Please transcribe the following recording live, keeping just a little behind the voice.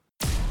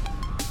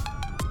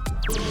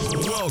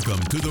Welcome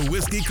to the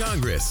Whiskey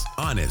Congress.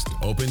 Honest,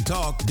 open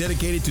talk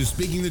dedicated to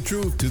speaking the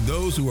truth to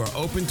those who are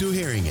open to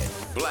hearing it.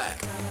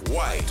 Black,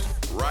 white,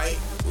 right,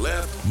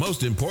 left.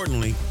 Most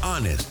importantly,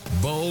 honest,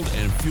 bold,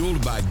 and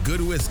fueled by good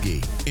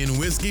whiskey. In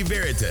Whiskey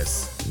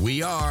Veritas,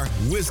 we are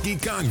Whiskey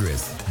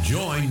Congress.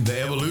 Join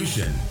the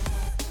evolution.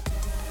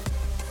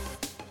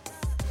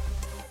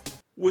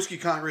 Whiskey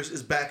Congress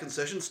is back in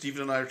session.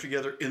 Stephen and I are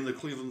together in the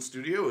Cleveland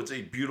studio. It's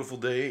a beautiful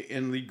day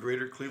in the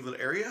greater Cleveland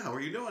area. How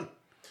are you doing?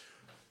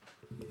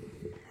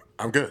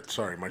 I'm good.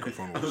 Sorry,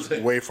 microphone was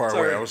way far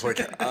away. I was like,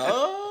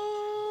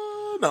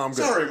 no, I'm good.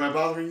 Sorry, am I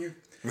bothering you?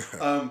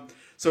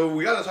 So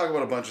we got to talk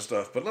about a bunch of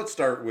stuff, but let's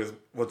start with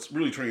what's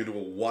really turning into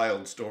a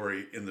wild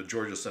story in the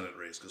Georgia Senate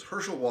race, because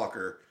Herschel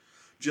Walker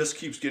just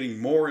keeps getting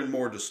more and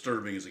more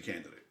disturbing as a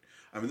candidate.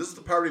 I mean, this is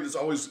the party that's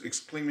always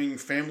exclaiming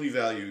family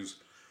values.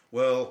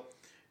 Well,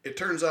 it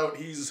turns out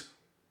he's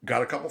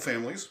got a couple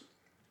families,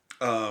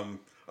 a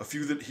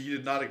few that he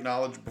did not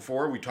acknowledge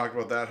before. We talked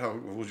about that.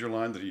 What was your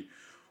line? That he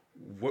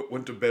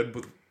went to bed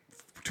with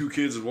 2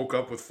 kids and woke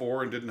up with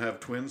 4 and didn't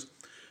have twins.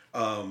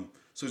 So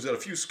he's got a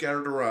few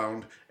scattered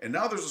around. And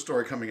now there's a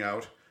story coming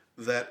out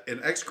that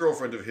an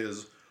ex-girlfriend of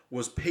his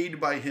was paid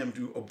by him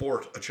to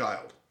abort a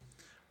child.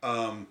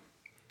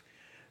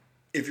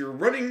 If you're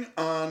running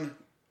on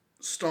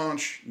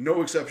staunch,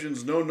 no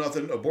exceptions, no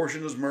nothing,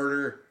 abortion is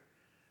murder,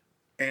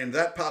 and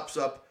that pops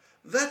up,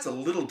 that's a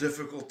little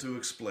difficult to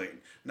explain.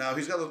 Now,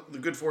 he's got the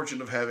good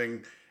fortune of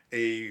having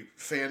a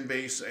fan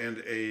base and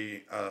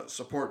a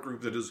support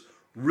group that is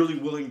really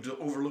willing to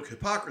overlook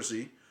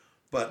hypocrisy,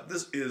 but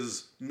this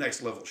is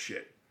next level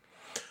shit.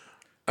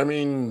 I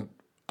mean,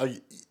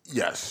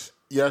 yes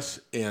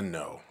and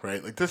no,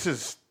 right? Like, this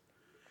is,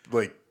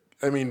 like,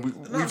 I mean,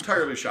 not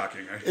entirely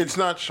shocking. It's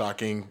not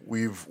shocking.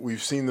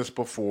 We've seen this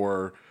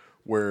before,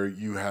 where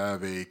you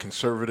have a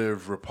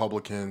conservative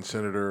Republican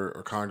senator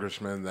or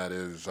congressman that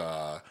is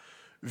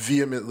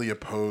vehemently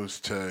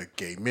opposed to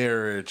gay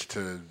marriage,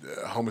 to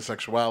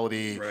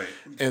homosexuality, right.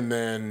 And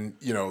then,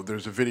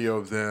 there's a video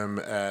of them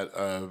at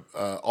a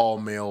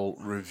all-male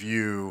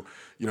review,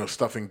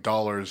 stuffing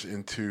dollars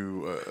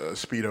into a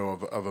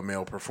Speedo of a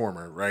male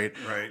performer, right?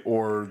 Right.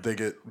 Or they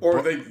get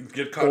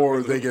caught,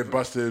 or they get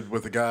busted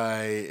with a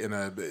guy in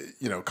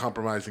a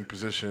compromising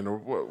position, or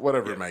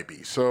whatever it might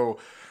be. So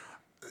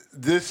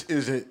this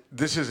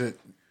isn't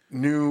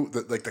new.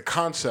 The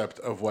concept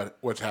of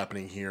what's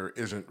happening here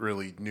isn't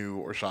really new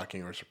or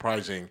shocking or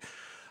surprising.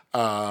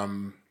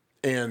 And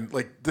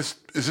is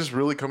this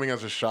really coming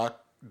as a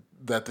shock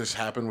that this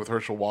happened with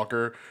Herschel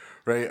Walker?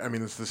 Right? I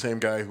mean, it's the same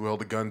guy who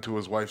held a gun to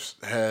his wife's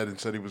head and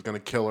said he was going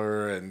to kill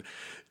her, and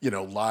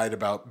lied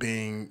about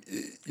being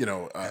having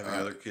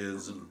other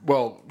kids.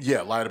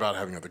 Lied about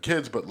having other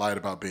kids, but lied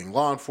about being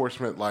law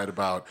enforcement, lied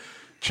about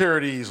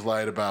charities,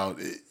 lied about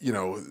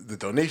the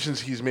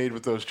donations he's made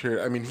with those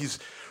charities. I mean,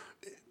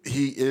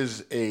 he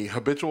is a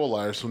habitual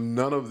liar, so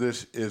none of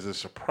this is a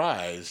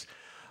surprise.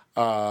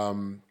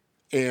 And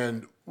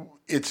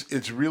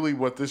it's really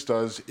what this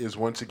does is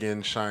once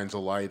again shines a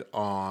light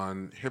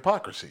on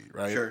hypocrisy,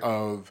 right? Sure.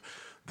 Of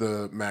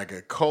the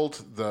MAGA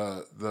cult,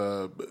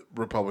 the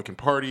Republican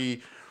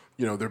Party.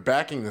 They're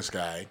backing this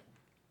guy.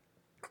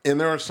 And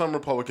there are some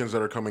Republicans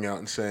that are coming out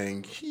and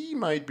saying he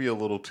might be a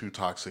little too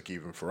toxic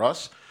even for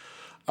us.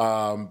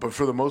 But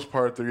for the most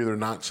part, they're either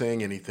not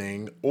saying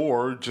anything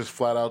or just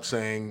flat out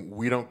saying,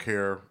 we don't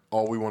care.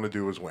 All we want to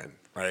do is win.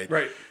 Right.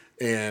 Right.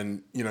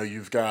 And,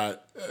 you've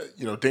got,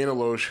 Dana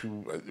Loesch,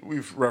 who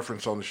we've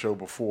referenced on the show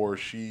before.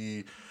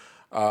 She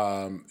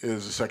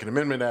is a Second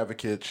Amendment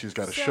advocate. She's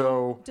got a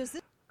show. Does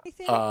this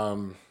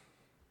anything?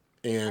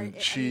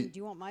 And she. Do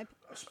you want my?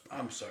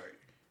 I'm sorry.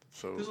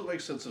 So this will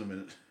make sense in a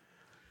minute.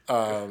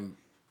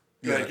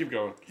 Yeah, keep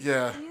going.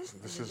 Yeah,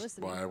 this is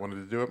why I wanted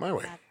to do it my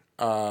way.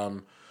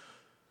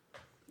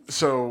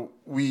 So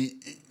we,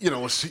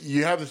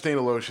 you have this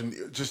Dana Loesch,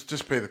 and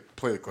just play the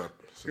clip.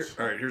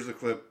 All right, here's the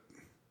clip.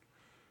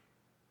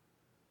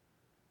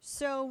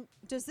 So,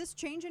 does this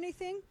change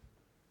anything?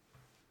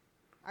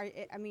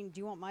 Do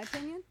you want my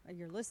opinion?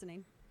 You're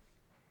listening.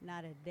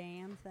 Not a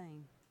damn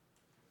thing.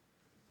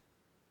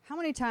 How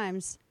many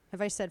times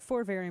have I said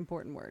 4 very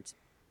important words?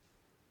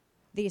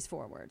 These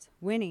 4 words.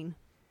 Winning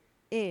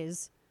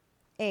is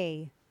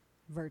a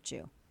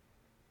virtue.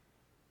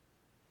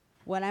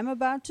 What I'm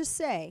about to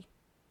say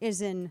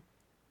is in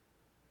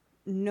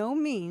no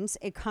means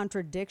a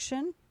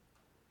contradiction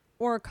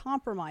or a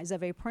compromise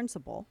of a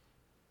principle.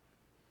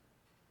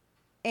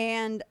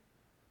 And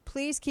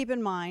please keep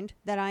in mind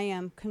that I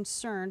am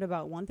concerned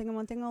about one thing and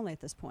one thing only at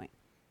this point.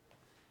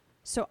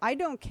 So I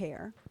don't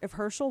care if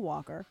Herschel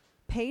Walker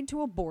paid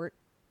to abort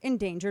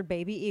endangered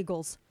baby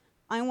eagles.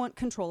 I want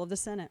control of the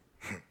Senate.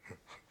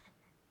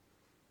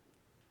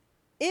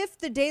 If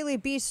the Daily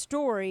Beast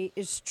story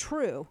is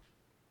true,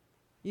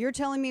 you're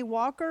telling me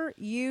Walker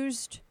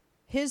used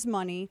his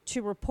money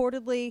to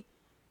reportedly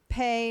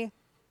pay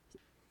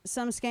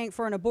some skank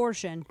for an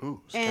abortion.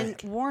 Ooh, and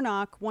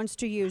Warnock wants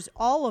to use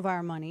all of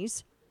our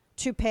monies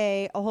to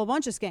pay a whole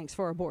bunch of skanks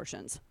for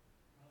abortions.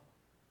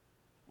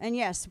 And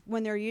yes,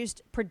 when they're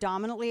used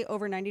predominantly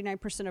over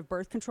 99% of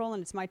birth control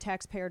and it's my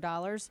taxpayer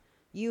dollars,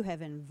 you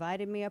have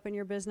invited me up in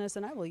your business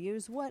and I will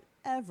use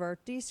whatever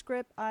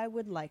descript I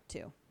would like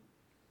to.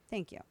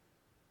 Thank you.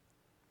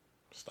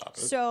 Stop it.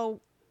 So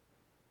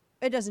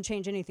it doesn't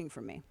change anything for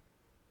me.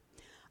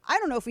 I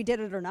don't know if he did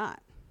it or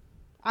not.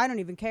 I don't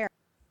even care.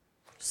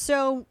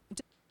 So.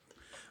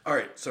 All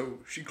right. So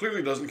she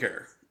clearly doesn't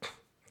care.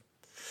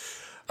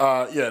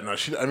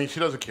 She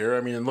doesn't care.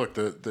 I mean, and look,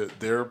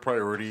 their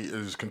priority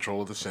is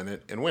control of the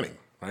Senate and winning,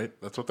 right?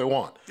 That's what they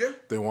want. Yeah.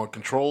 They want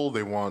control.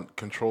 They want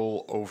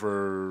control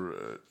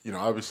over,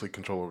 obviously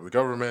control over the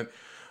government.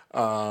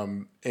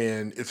 And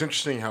it's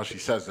interesting how she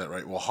says that,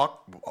 right?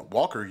 Well,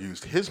 Walker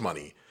used his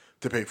money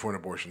to pay for an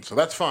abortion, so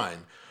that's fine.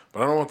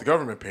 But I don't want the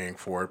government paying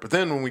for it. But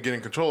then when we get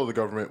in control of the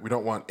government, we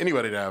don't want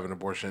anybody to have an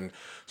abortion,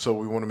 so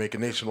we want to make a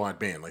nationwide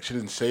ban. Like, she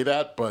didn't say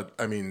that, but,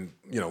 I mean,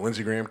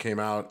 Lindsey Graham came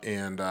out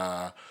and,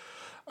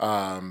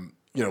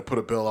 put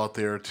a bill out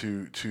there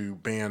to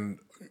ban,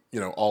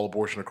 all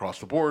abortion across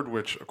the board,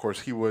 which, of course,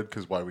 he would,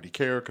 because why would he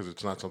care? Because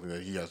it's not something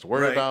that he has to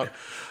worry about.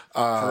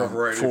 For a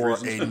variety of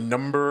reasons. For a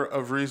number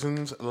of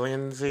reasons,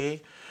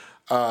 Lindsey.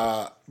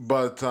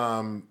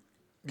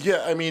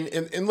 Yeah, I mean,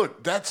 and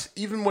look, that's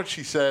even what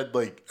she said.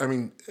 Like, I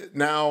mean,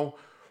 now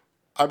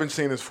I've been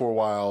saying this for a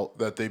while,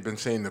 that they've been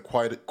saying the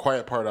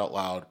quiet part out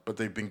loud, but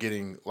they've been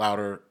getting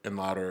louder and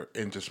louder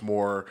and just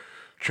more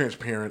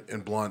transparent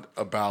and blunt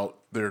about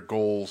their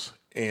goals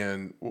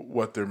and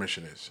what their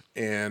mission is.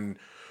 And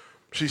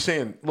she's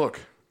saying, look,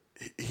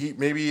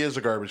 maybe he is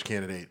a garbage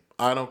candidate.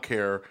 I don't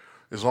care.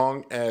 As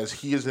long as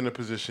he is in a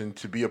position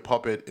to be a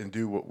puppet and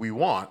do what we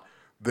want,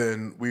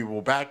 then we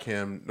will back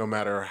him no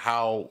matter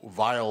how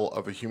vile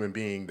of a human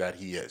being that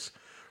he is.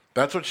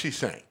 That's what she's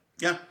saying.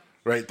 Yeah.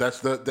 Right?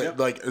 That's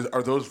like,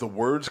 are those the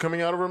words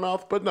coming out of her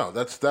mouth? But no,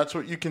 that's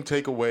what you can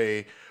take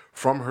away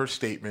from her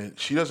statement.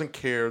 She doesn't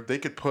care. They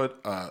could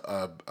put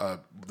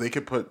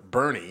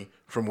Bernie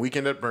from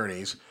Weekend at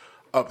Bernie's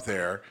up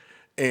there,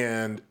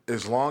 and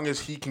as long as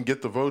he can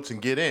get the votes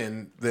and get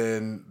in,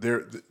 then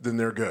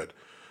they're good.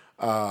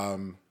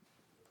 And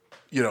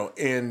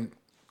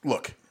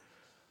look,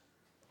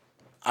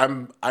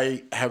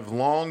 I have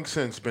long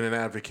since been an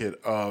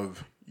advocate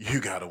of you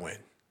got to win,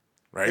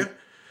 right? Yeah.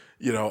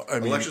 I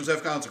mean, elections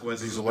have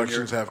consequences. These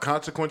elections have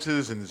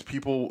consequences, and as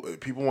people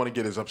want to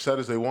get as upset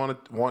as they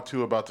want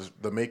to about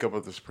the makeup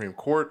of the Supreme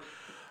Court.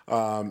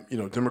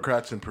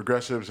 Democrats and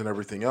progressives and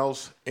everything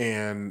else,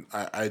 and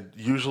I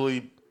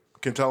usually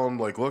can tell them,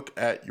 like, look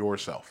at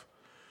yourself,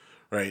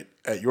 right?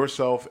 At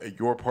yourself, at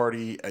your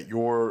party, at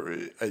your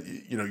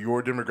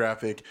your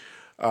demographic.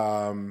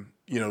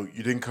 You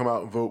didn't come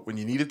out and vote when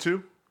you needed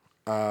to.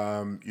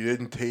 You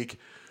didn't take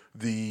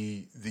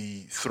the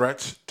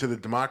threats to the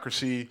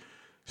democracy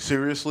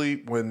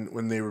seriously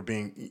when they were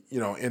being,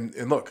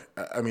 and look,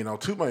 I mean, I'll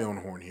toot my own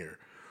horn here.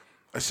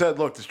 I said,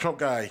 look, this Trump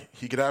guy,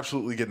 he could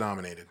absolutely get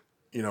nominated,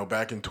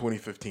 back in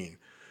 2015.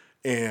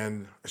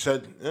 And I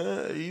said,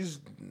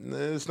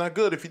 it's not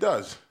good if he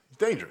does. He's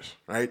dangerous,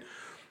 right?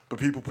 But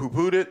people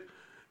poo-pooed it.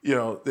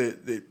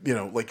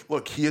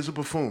 Look, he is a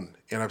buffoon.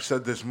 And I've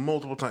said this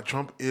multiple times.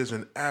 Trump is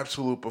an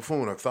absolute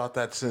buffoon. I've thought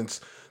that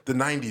since the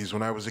 90s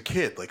when I was a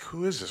kid. Like,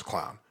 who is this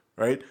clown,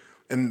 right?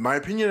 And my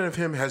opinion of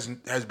him has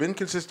been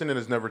consistent and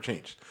has never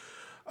changed.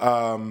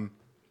 But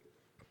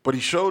he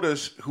showed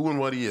us who and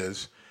what he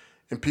is.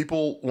 And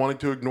people wanted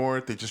to ignore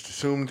it. They just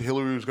assumed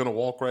Hillary was going to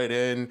walk right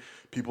in.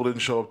 People didn't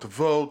show up to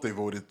vote. They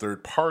voted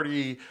third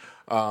party.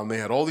 They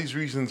had all these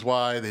reasons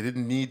why they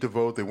didn't need to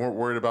vote. They weren't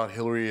worried about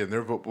Hillary and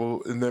their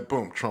vote. And then,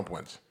 boom, Trump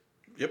wins.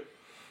 Yep.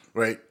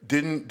 Right?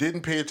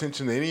 Didn't pay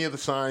attention to any of the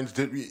signs.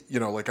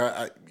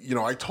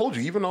 I told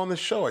you, even on this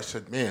show, I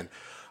said, man,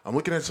 I'm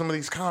looking at some of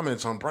these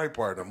comments on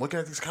Breitbart. I'm looking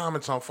at these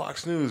comments on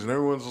Fox News, and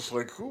everyone's just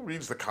like, who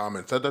reads the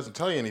comments? That doesn't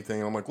tell you anything.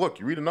 And I'm like, look,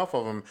 you read enough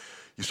of them,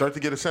 you start to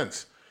get a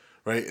sense.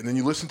 Right, and then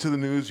you listen to the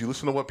news, you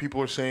listen to what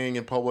people are saying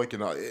in public,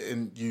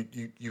 and you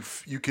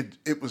could,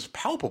 it was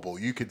palpable,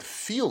 you could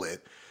feel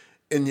it,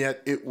 and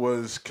yet it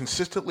was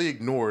consistently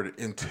ignored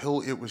until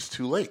it was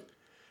too late.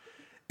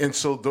 And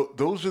so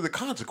those are the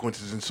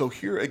consequences. And so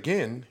here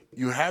again,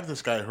 you have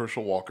this guy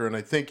Herschel Walker, and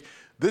I think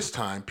this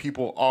time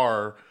people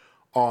are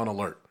on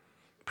alert.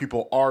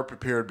 People are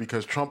prepared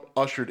because Trump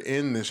ushered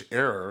in this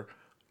era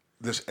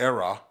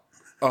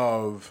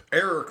of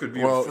error could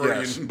be a Freudian.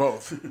 Yes,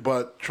 both.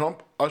 But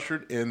Trump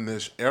ushered in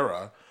this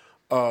era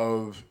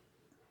of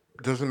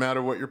doesn't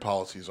matter what your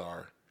policies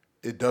are.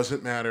 It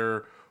doesn't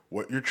matter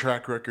what your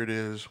track record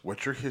is,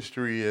 what your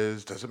history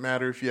is. Doesn't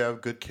matter if you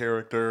have good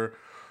character,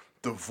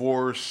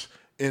 divorce,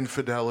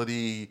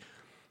 infidelity,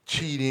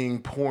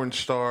 cheating, porn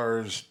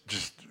stars,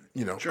 just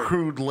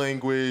crude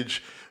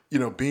language.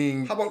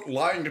 Being... How about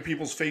lying to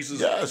people's faces,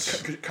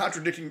 yes.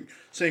 Contradicting,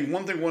 saying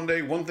one thing one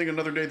day, one thing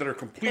another day that are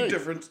completely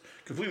different,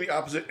 completely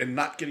opposite, and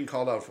not getting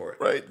called out for it.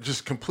 Right,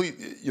 just complete,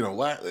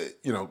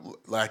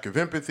 lack of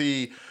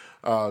empathy,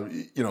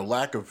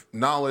 lack of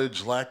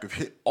knowledge,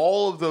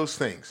 all of those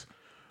things.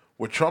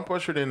 What Trump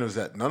ushered in is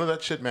that none of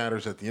that shit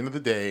matters at the end of the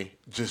day.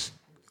 Just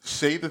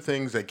say the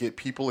things that get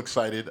people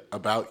excited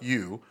about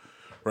you,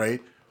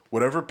 right?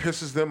 Whatever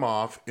pisses them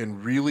off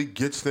and really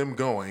gets them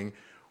going,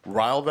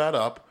 rile that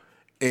up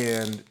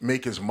and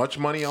make as much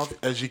money off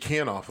as you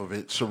can off of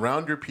it.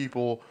 Surround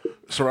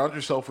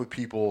yourself with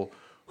people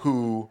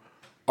who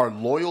are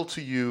loyal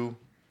to you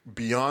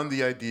beyond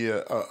the idea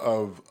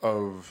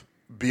of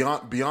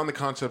beyond the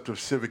concept of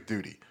civic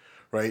duty,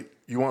 right?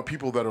 You want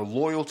people that are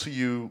loyal to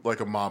you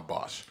like a mob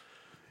boss.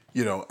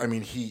 You know, I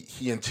mean,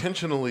 he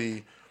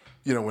intentionally,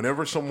 you know,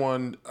 whenever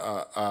someone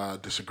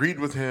disagreed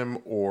with him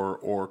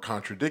or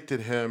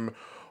contradicted him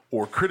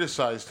or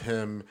criticized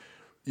him,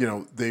 you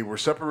know, they were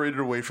separated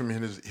away from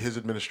his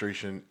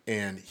administration,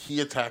 and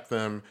he attacked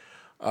them,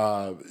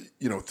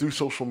 you know, through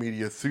social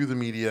media, through the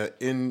media,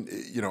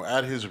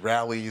 at his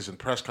rallies and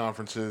press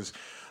conferences,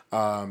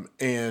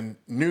 and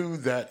knew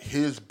that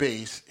his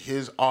base,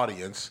 his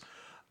audience,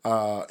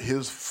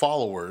 his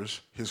followers,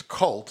 his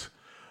cult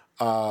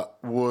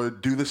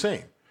would do the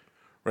same.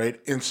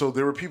 Right. And so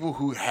there were people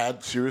who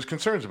had serious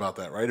concerns about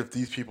that. Right. If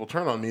these people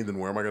turn on me, then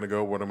where am I going to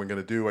go? What am I going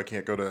to do? I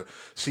can't go to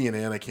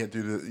CNN. I can't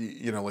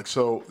do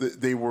so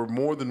they were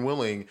more than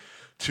willing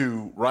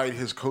to ride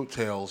his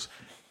coattails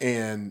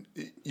and,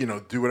 you know,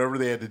 do whatever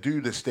they had to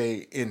do to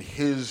stay in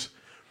his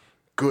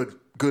good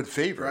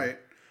favor. Right.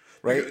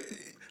 Right.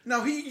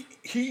 Now,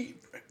 he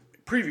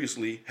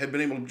previously had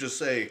been able to just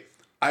say,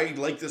 I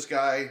like this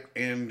guy,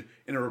 and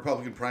in a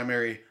Republican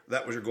primary,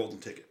 that was your golden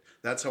ticket.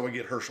 That's how I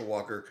get Herschel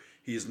Walker.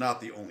 He is not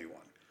the only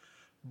one.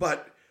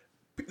 But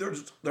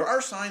there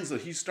are signs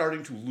that he's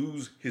starting to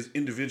lose his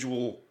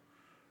individual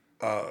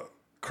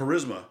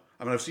charisma.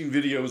 I mean, I've seen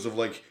videos of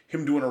like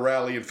him doing a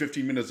rally and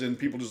 15 minutes in,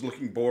 people just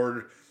looking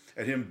bored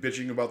at him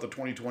bitching about the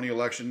 2020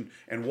 election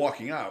and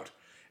walking out.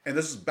 And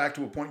this is back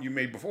to a point you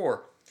made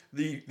before.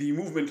 The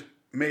movement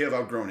may have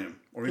outgrown him,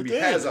 or maybe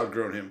has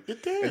outgrown him.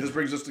 It did. And this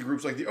brings us to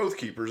groups like the Oath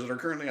Keepers that are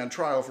currently on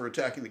trial for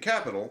attacking the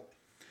Capitol.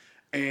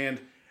 And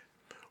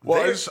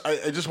well, I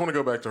just want to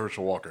go back to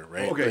Herschel Walker,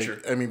 right? Okay, sure.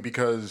 I mean,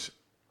 because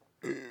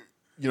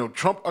you know,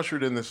 Trump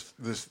ushered in this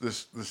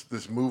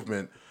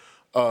movement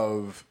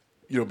of,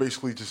 you know,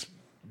 basically just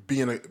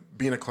being a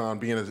clown,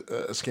 being a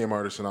scam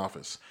artist in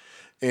office,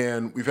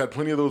 and we've had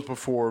plenty of those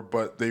before,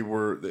 but they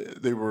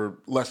were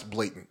less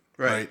blatant,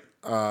 right?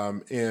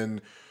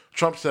 And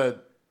Trump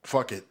said,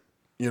 "Fuck it."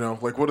 You know,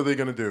 like, what are they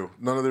going to do?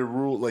 None of their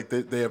rules, like,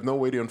 they have no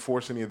way to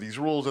enforce any of these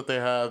rules that they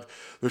have.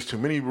 There's too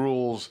many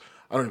rules.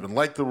 I don't even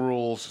like the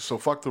rules, so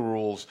fuck the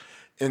rules.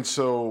 And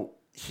so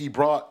he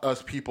brought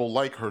us people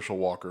like Herschel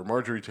Walker,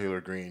 Marjorie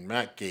Taylor Greene,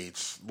 Matt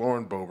Gaetz,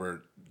 Lauren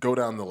Boebert, go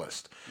down the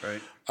list.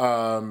 Right.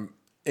 And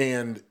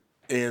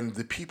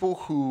the people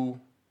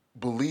who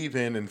believe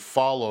in and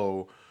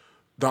follow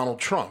Donald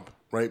Trump,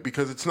 right?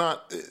 Because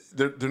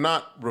they're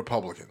not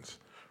Republicans.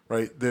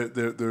 Right, they're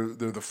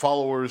the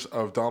followers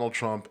of Donald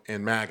Trump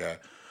and MAGA,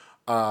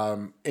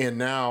 and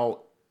now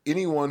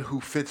anyone who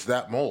fits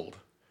that mold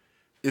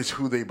is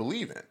who they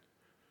believe in.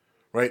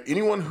 Right,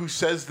 anyone who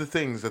says the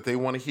things that they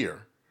want to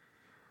hear,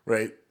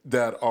 right,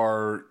 that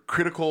are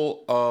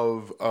critical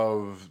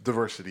of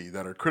diversity,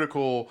 that are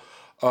critical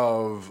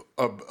of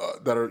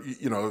that are,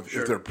 you know,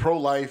 if they're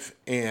pro-life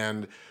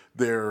and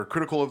they're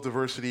critical of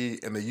diversity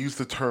and they use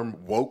the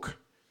term woke,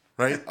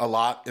 right, a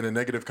lot in a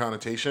negative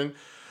connotation.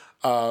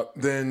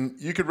 Then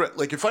you could,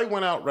 like, if I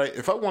went out, right,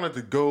 if I wanted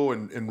to go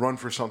and run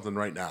for something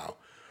right now,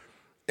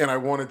 and I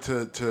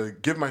wanted to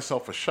give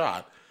myself a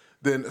shot,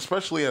 then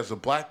especially as a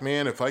black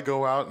man, if I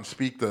go out and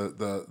speak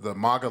the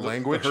MAGA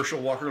language. The Herschel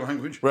Walker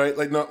language? Right,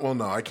 like, no,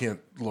 I can't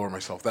lower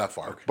myself that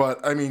far. Okay. But,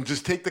 I mean,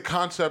 just take the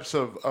concepts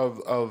of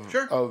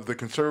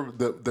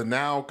the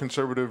now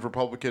conservative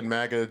Republican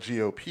MAGA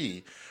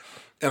GOP,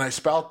 and I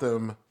spout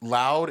them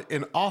loud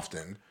and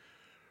often.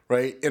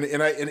 Right, and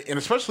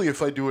especially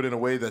if I do it in a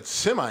way that's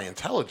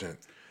semi-intelligent,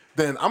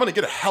 then I'm going to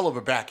get a hell of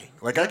a backing.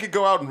 Like, I could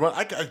go out and run.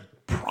 I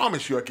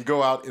promise you, I could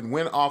go out and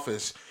win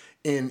office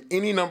in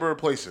any number of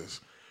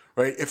places.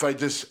 Right, if I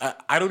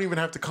don't even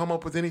have to come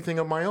up with anything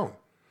of my own.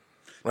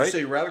 Right,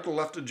 say radical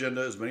left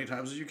agenda as many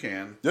times as you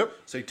can. Yep.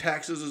 Say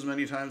taxes as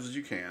many times as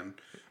you can.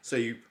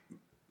 Say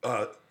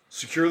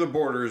secure the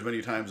border as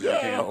many times as you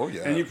can. Oh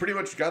yeah. And you pretty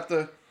much got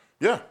the.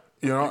 Yeah,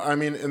 you know, I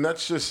mean, and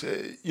that's just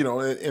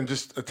and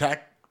just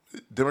attack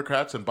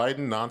Democrats and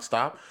Biden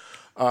nonstop.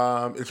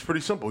 It's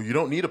pretty simple. You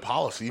don't need a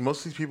policy.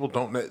 Most of these people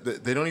don't.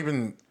 They don't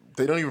even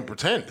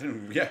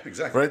pretend. Yeah,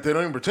 exactly. Right? They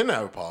don't even pretend to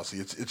have a policy.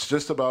 It's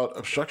just about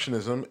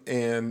obstructionism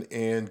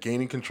and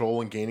gaining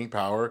control and gaining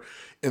power.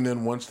 And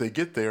then once they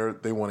get there,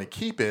 they want to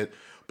keep it,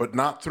 but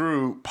not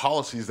through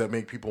policies that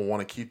make people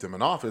want to keep them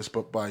in office,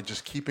 but by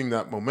just keeping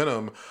that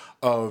momentum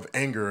of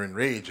anger and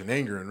rage and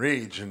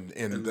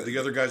the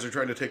other guys are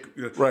trying to take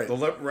right.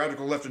 The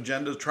radical left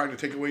agenda is trying to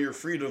take away your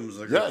freedoms.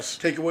 They're yes.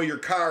 Take away your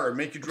car and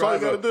make you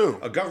drive a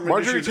government.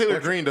 Marjorie Taylor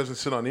Greene doesn't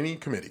sit on any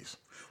committees.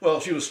 Well,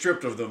 she was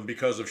stripped of them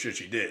because of shit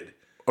she did.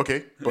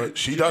 Okay, but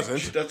she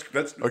doesn't.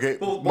 That's okay.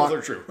 Both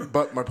are true.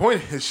 But my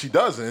point is, she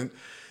doesn't.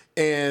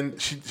 And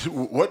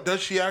what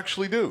does she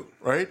actually do?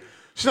 Right?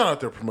 She's not out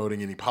there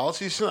promoting any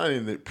policies. She's not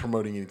in there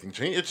promoting anything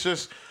change. It's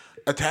just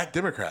attack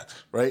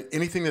Democrats. Right?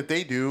 Anything that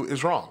they do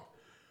is wrong.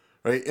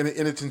 Right? And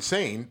it's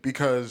insane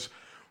because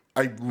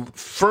I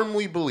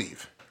firmly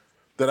believe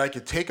that I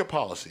could take a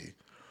policy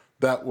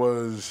that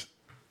would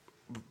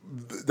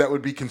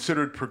be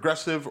considered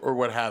progressive or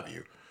what have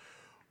you.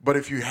 But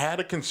if you had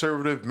a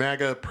conservative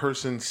MAGA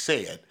person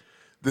say it,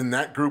 then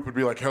that group would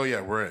be like, hell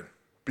yeah, we're in.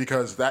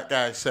 Because that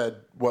guy said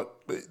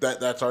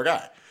that's our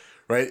guy.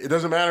 Right? It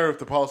doesn't matter if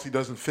the policy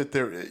doesn't fit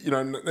their,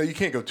 you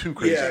can't go too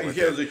crazy. Yeah, with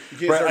you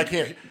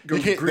can't go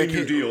Green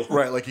New Deal.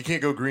 Right, like you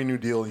can't go Green New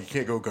Deal, you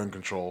can't go gun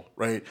control,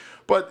 right?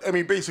 But, I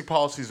mean, basic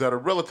policies that are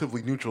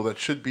relatively neutral, that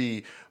should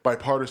be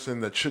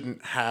bipartisan, that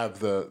shouldn't have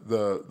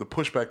the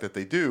pushback that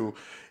they do.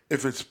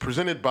 If it's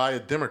presented by a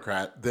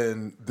Democrat,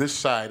 then this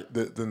side,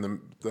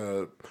 then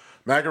the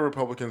MAGA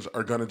Republicans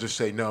are going to just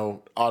say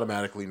no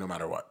automatically no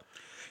matter what.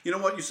 You know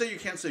what? You say you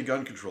can't say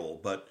gun control,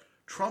 but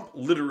Trump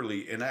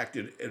literally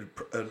enacted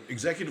an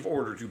executive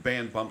order to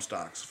ban bump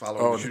stocks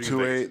following the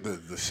shooting.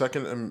 The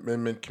Second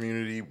Amendment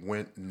community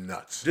went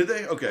nuts. Did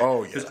they? Okay.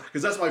 Oh, yeah.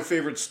 Because that's my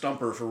favorite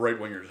stumper for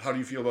right-wingers. How do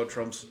you feel about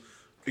Trump's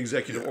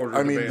executive order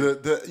I to mean,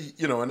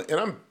 ban? and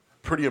I'm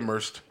pretty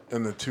immersed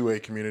in the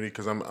 2A community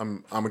because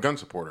I'm a gun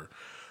supporter.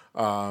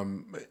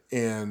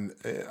 And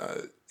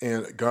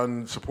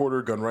gun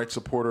supporter, gun rights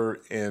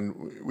supporter,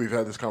 and we've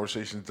had this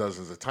conversation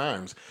dozens of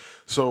times.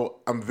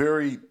 So I'm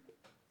very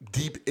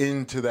deep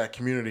into that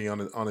community on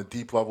a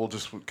deep level,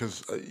 just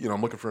because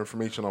I'm looking for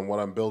information on what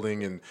I'm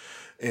building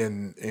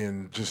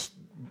and just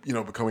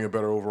becoming a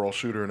better overall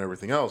shooter and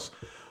everything else.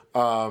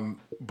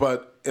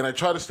 But I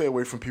try to stay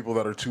away from people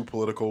that are too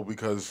political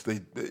because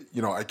they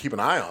I keep an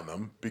eye on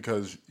them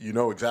because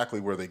exactly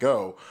where they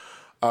go.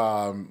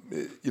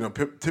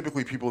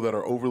 Typically people that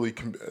are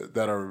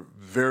that are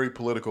very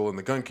political in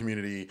the gun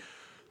community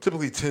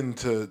typically tend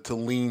to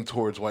lean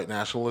towards white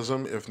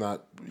nationalism, if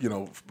not,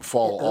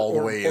 fall all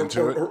the way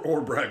into it. Or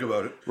brag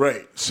about it.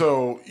 Right.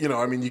 So,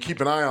 you keep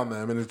an eye on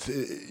them, and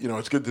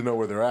it's good to know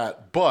where they're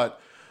at.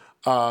 But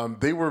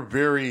they were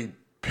very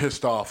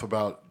pissed off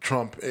about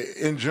Trump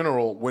in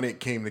general when it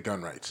came to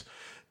gun rights.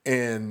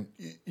 And,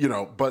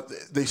 but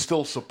they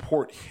still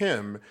support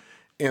him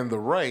and the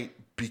right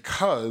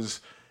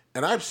because,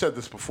 and I've said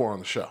this before on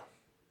the show,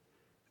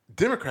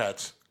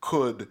 Democrats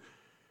could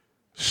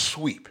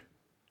sweep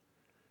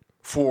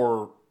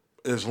for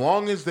as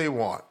long as they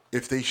want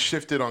if they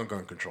shifted on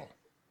gun control,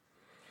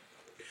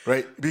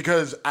 right?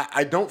 Because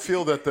I don't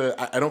feel that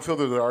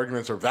the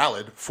arguments are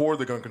valid for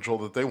the gun control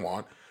that they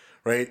want,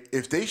 right?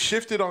 If they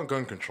shifted on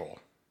gun control,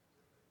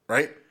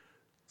 right?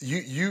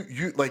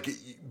 You like,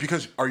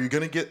 because are you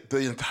going to get the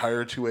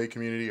entire 2A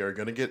community? Are you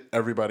going to get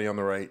everybody on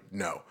the right?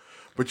 No.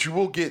 But you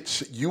will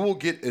get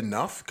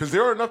enough, because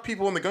there are enough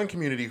people in the gun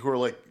community who are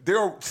like, they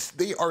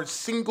are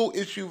single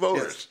issue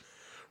voters. Yes.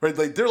 Right?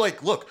 Like, they're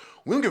like, look,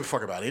 we don't give a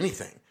fuck about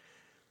anything.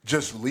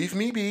 Just leave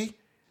me be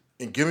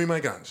and give me my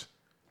guns.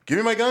 Give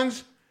me my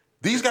guns.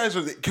 These guys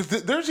are, because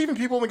there's even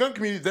people in the gun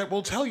community that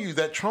will tell you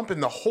that Trump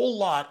and the whole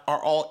lot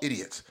are all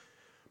idiots.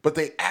 But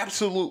they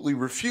absolutely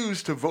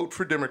refuse to vote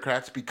for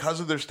Democrats because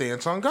of their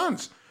stance on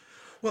guns.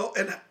 Well,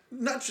 and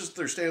not just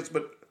their stance,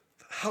 but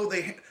how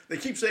they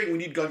keep saying we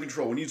need gun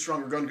control, we need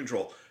stronger gun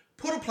control.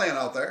 Put a plan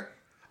out there.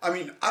 I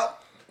mean,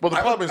 the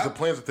problem is the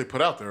plans that they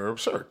put out there are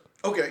absurd.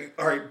 Okay,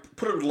 all right.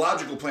 Put a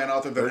logical plan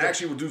out there that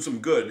actually will do some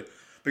good,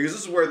 because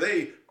this is where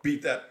they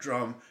beat that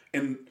drum.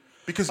 And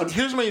because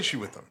here's my issue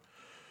with them: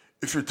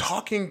 if you're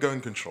talking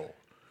gun control,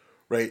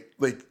 right?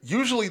 Like,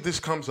 usually this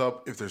comes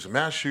up if there's a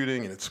mass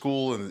shooting and it's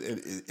school, and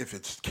if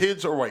it's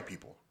kids or white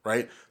people,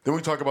 right? Then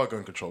we talk about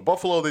gun control.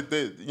 Buffalo,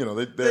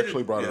 they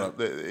actually brought it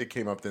up. It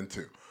came up then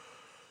too.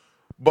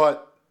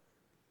 But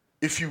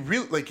if you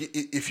really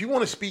if you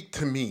want to speak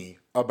to me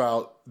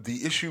about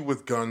the issue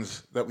with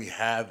guns that we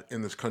have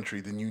in this country,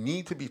 then you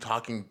need to be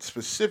talking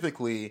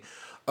specifically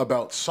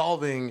about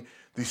solving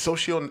the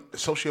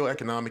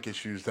socioeconomic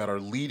issues that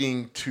are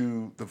leading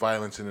to the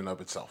violence in and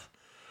of itself,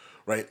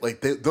 right?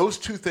 Like, those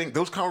two things,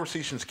 those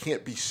conversations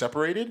can't be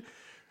separated.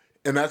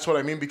 And that's what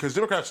I mean, because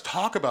Democrats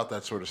talk about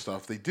that sort of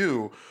stuff. They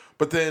do.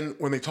 But then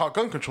when they talk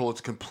gun control,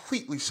 it's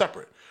completely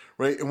separate.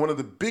 Right? And one of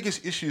the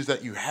biggest issues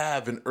that you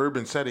have in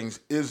urban settings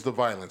is the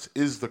violence,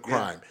 is the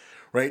crime,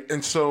 right?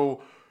 And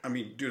so, I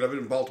mean, dude, I've been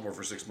in Baltimore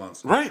for 6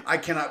 months. Right. I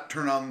can't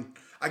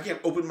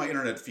open my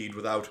internet feed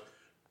without.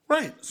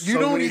 Right. You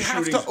don't even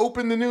have to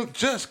open the news.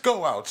 Just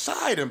go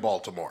outside in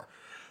Baltimore.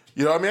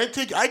 I mean,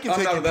 I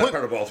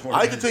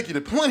can take you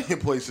to plenty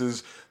of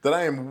places that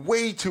I am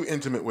way too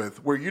intimate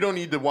with, where you don't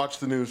need to watch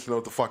the news to know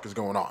what the fuck is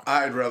going on.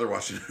 I'd rather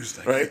watch the news.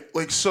 Right.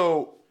 Like,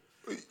 so,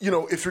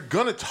 if you're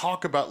going to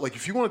talk about, like,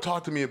 if you want to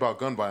talk to me about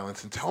gun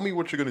violence, and tell me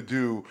what you're going to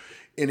do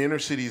in inner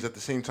cities at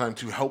the same time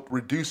to help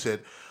reduce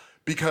it,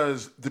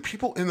 because the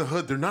people in the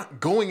hood, they're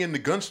not going into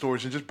gun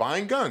stores and just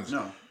buying guns.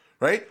 No.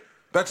 Right?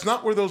 That's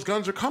not where those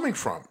guns are coming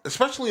from,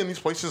 especially in these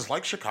places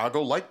like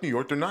Chicago, like New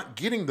York. They're not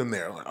getting them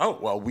there. Like, oh,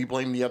 well, we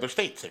blame the other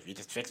states. If you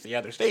just fix the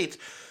other states,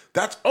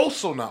 that's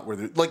also not where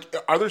they're, like,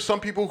 are there some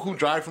people who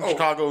drive from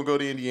Chicago and go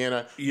to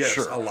Indiana? Yes,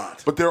 sure. a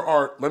lot. But there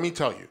are, let me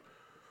tell you,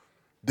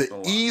 the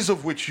ease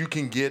of which you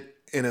can get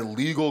an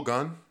illegal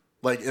gun,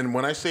 like, and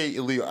when I say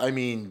illegal, I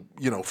mean,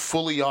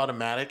 fully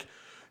automatic,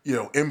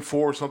 M4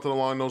 or something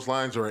along those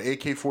lines, or an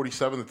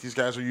AK-47 that these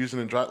guys are using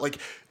and drive. Like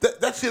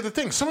that's the other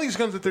thing. Some of these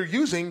guns that they're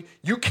using,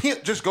 you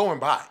can't just go and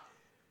buy,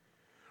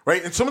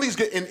 right? And some of these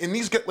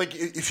like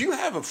if you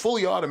have a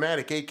fully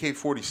automatic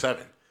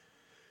AK-47,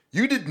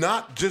 you did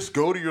not just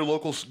go to your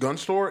local gun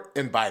store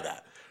and buy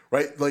that,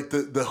 right? Like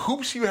the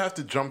hoops you have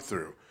to jump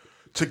through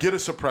to get a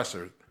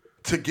suppressor,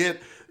 to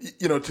get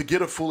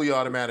a fully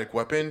automatic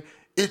weapon,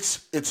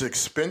 it's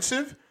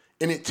expensive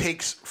and it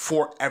takes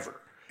forever.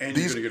 And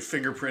you're going to get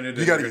fingerprinted.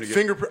 You got to get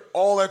fingerprint,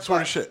 all that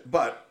sort of shit.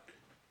 But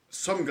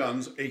some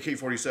guns,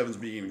 AK-47s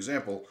being an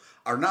example,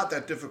 are not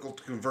that difficult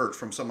to convert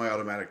from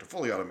semi-automatic to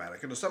fully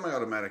automatic. And a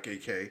semi-automatic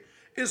AK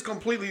is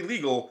completely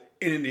legal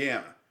in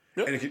Indiana.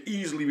 Yep. And it can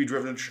easily be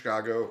driven into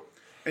Chicago.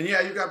 And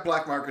yeah, you've got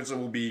black markets that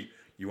will be,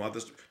 you want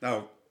this.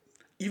 Now,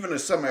 even a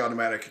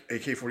semi-automatic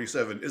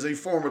AK-47 is a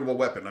formidable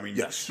weapon. I mean,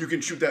 yes, you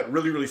can shoot that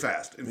really, really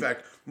fast. In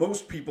fact,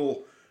 most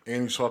people...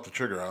 And you swap the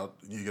trigger out,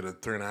 you get a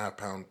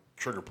 3.5-pound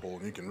trigger pull,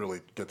 and you can really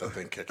get that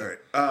thing kicking.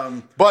 All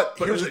right. But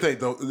here's the thing,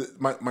 though.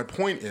 My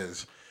point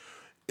is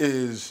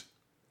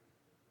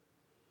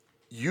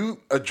you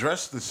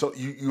address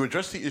you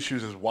address the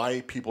issues as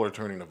why people are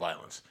turning to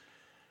violence,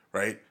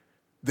 right?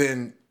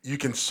 Then you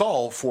can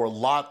solve for a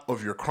lot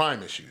of your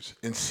crime issues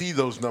and see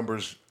those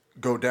numbers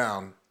go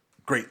down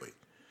greatly.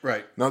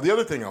 Right. Now, the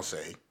other thing I'll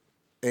say,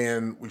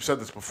 and we've said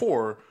this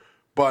before,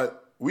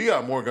 but we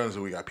got more guns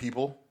than we got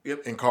people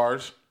in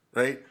cars,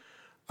 right?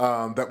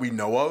 That we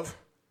know of.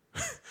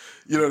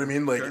 You know what I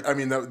mean? Like, sure. I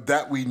mean,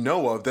 that we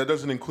know of, that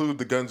doesn't include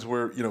the guns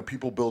where,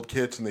 people build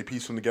kits and they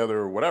piece them together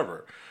or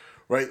whatever,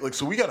 right? Like,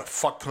 so we got a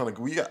fuck ton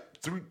we got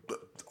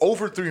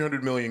over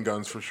 300 million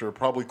guns for sure,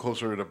 probably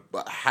closer to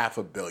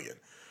 500 million.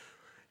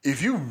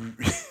 If you,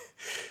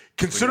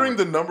 considering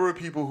the number of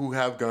people who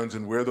have guns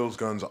and where those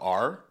guns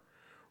are,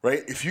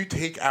 right? If you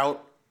take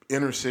out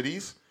inner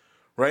cities,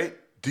 right?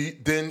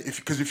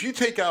 Because if you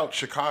take out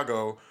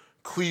Chicago,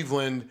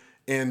 Cleveland,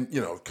 and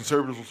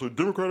conservatives will say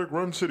Democratic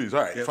run cities.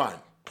 All right,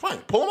 fine,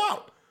 pull them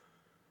out.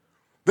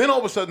 Then all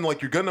of a sudden,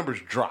 like, your gun numbers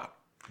drop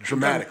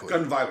dramatically.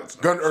 Gun violence.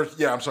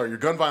 Your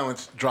gun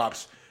violence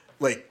drops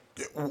like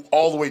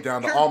all the way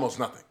down to almost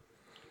nothing.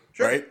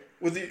 Sure. Right.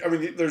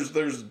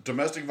 There's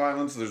domestic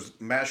violence. There's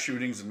mass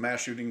shootings, and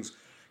mass shootings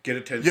get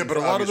attention. Yeah, but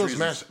a lot of those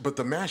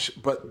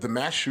the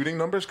mass shooting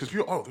numbers, because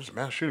people, there's a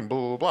mass shooting,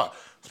 blah blah blah.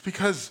 It's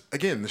because,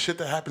 again, the shit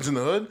that happens in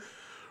the hood,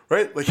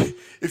 right? Like,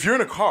 if you're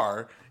in a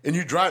car and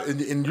you drive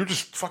and you're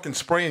just fucking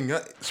spraying,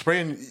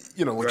 spraying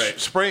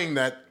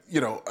that,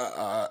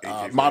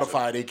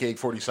 modified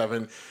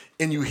AK-47,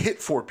 and you hit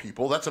 4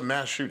 people, that's a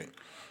mass shooting,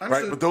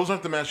 right? But those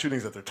aren't the mass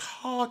shootings that they're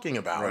talking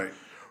about,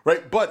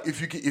 right? But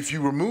if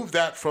you remove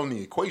that from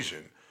the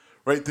equation,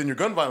 right, then your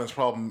gun violence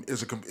problem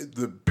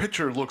the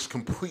picture looks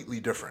completely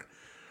different,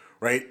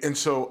 right? And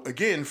so,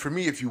 again, for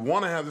me, if you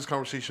want to have this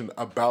conversation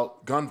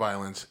about gun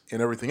violence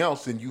and everything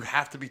else, then you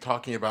have to be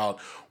talking about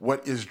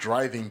what is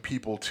driving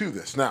people to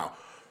this. Now,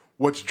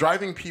 what's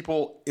driving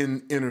people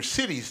in inner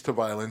cities to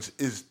violence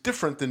is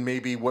different than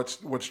maybe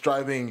what's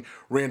driving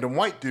random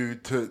white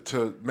dude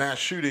to mass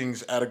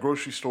shootings at a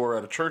grocery store,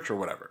 at a church, or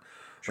whatever,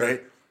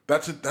 right?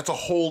 That's a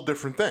whole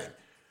different thing.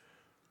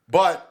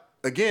 But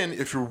again,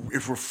 if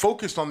we're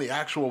focused on the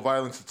actual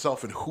violence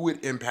itself and who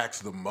it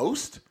impacts the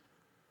most,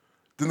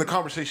 then the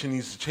conversation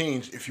needs to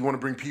change if you want to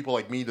bring people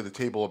like me to the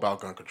table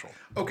about gun control.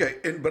 Okay,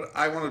 but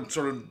I want to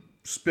sort of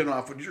spin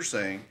off what you're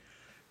saying,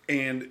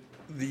 and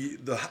the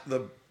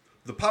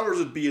powers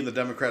that be in the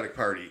Democratic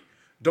Party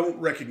don't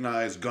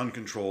recognize gun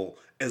control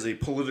as a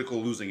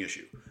political losing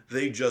issue.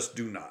 They just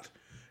do not.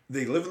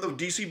 They live in the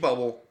D.C.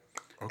 bubble.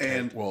 Okay,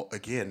 and well,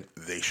 again,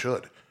 they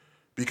should.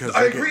 Because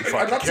I they're agree. getting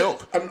fucking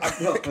killed.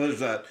 No, there's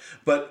that.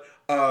 But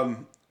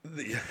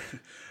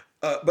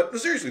but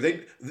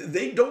seriously,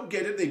 they don't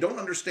get it. They don't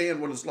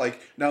understand what it's like.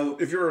 Now,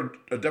 if you're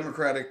a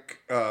Democratic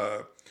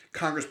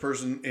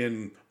congressperson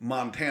in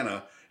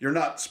Montana, you're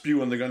not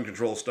spewing the gun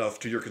control stuff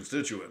to your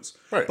constituents.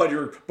 Right. But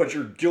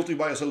you're guilty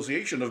by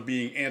association of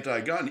being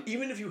anti-gun,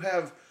 even if you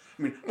have.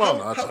 I mean,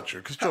 no, that's not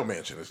true. Because Joe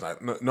Manchin is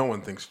not. No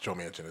one thinks Joe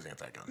Manchin is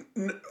anti-gun.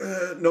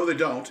 No, they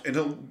don't, and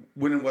he'll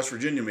win in West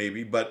Virginia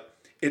maybe. But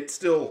it's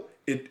still.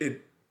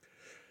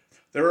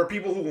 There are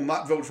people who will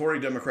not vote for a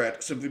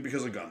Democrat simply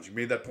because of guns. You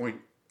made that point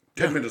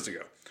 10 minutes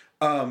ago.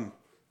 And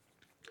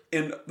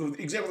the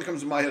example that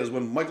comes to my head is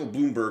when Michael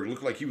Bloomberg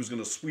looked like he was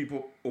going to sweep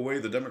away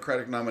the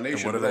Democratic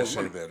nomination. And what did I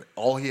say then?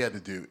 All he had to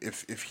do,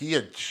 if he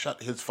had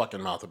shut his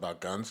fucking mouth about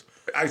guns,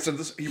 I said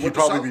this. He'd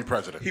probably be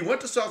president. He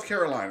went to South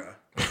Carolina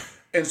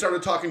and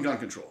started talking gun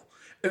control.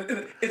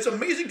 And it's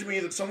amazing to me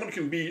that someone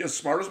can be as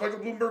smart as Michael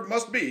Bloomberg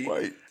must be.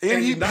 Right.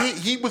 And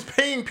he was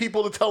paying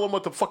people to tell him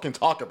what to fucking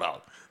talk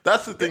about.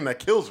 That's the thing that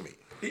kills me.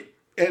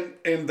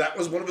 And that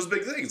was one of his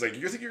big things. Like,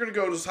 you think you're going to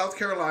go to South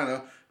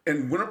Carolina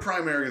and win a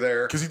primary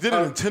there. Because he did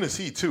it in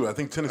Tennessee, too. I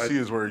think Tennessee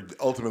is where he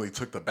ultimately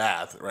took the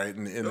bath, right?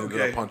 And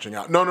ended up punching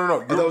out. No.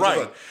 You're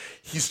right.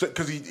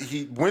 Because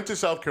he went to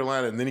South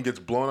Carolina, and then he gets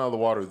blown out of the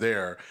water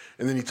there.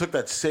 And then he took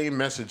that same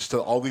message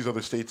to all these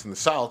other states in the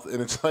South.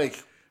 And it's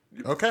like,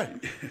 okay.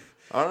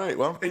 All right,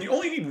 well. And you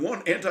only need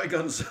one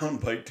anti-gun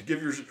soundbite to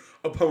give your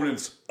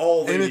opponents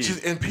all they And need. it's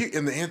just, and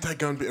the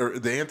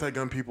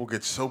anti-gun people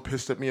get so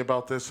pissed at me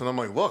about this, and I'm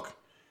like, look,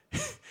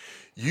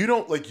 you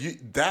don't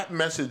that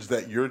message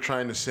that you're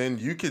trying to send.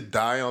 You could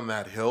die on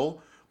that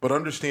hill, but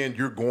understand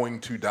you're going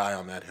to die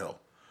on that hill,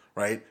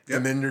 right? Yep.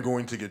 And then you're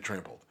going to get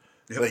trampled.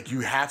 Yep. Like you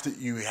have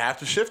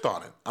to shift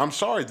on it. I'm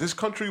sorry, this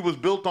country was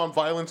built on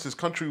violence. This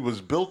country was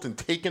built and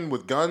taken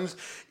with guns.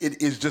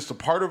 It is just a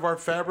part of our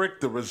fabric.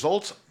 The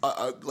results,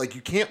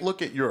 you can't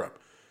look at Europe,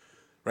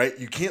 right?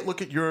 You can't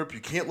look at Europe. You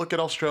can't look at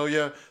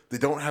Australia. They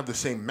don't have the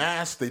same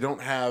mass. They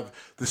don't have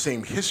the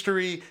same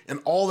history,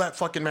 and all that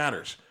fucking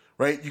matters,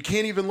 right? You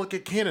can't even look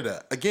at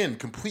Canada. Again,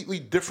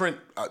 completely different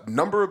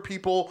number of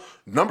people,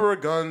 number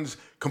of guns,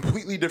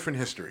 completely different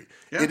history.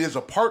 Yeah. It is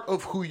a part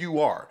of who you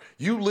are.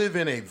 You live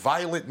in a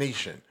violent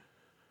nation,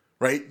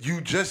 right?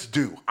 You just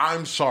do.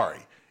 I'm sorry.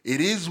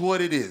 It is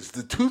what it is.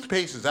 The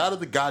toothpaste is out of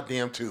the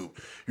goddamn tube.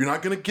 You're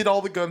not going to get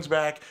all the guns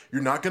back.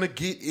 You're not going to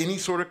get any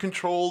sort of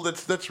control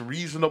that's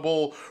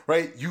reasonable,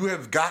 right? You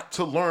have got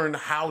to learn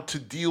how to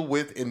deal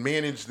with and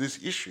manage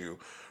this issue,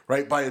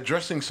 right, by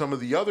addressing some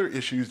of the other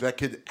issues that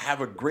could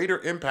have a greater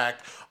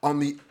impact on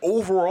the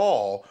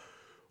overall,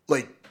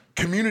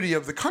 community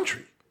of the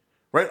country,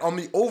 right, on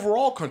the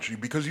overall country,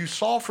 because you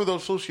solve for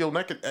those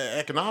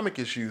socioeconomic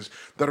issues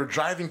that are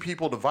driving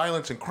people to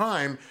violence and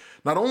crime.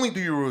 Not only do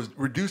you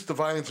reduce the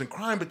violence and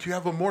crime, but you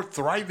have a more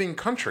thriving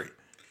country.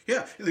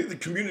 Yeah, the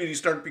communities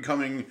start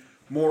becoming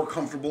more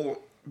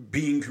comfortable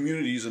being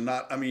communities and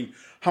not,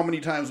 how many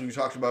times have we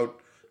talked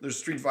about there's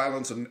street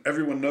violence and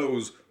everyone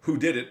knows who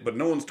did it, but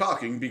no one's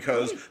talking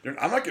because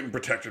I'm not getting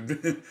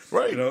protected.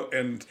 Right.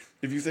 And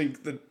if you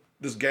think that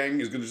this gang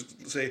is going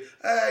to say,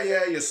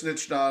 yeah, you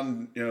snitched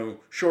on,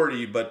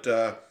 Shorty, but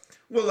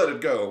we'll let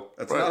it go.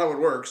 That's not how it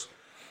works.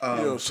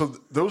 So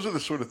those are the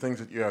sort of things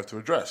that you have to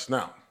address.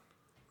 Now,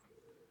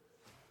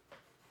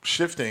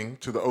 shifting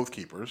to the Oath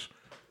Keepers,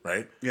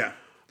 right? Yeah.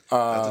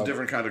 That's a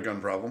different kind of gun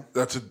problem.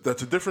 That's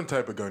a different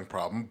type of gun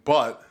problem,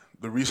 but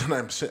the reason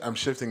I'm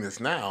shifting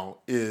this now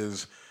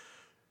is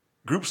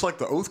groups like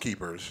the Oath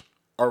Keepers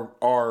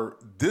are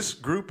this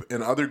group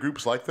and other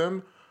groups like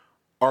them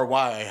are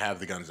why I have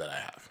the guns that I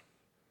have.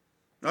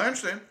 I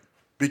understand.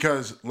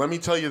 Because let me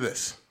tell you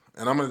this,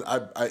 and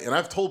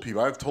I've told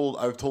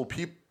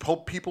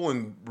people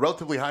in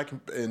relatively high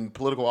in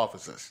political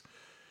offices,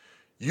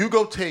 you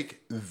go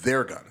take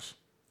their guns,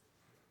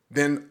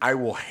 then I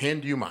will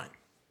hand you mine.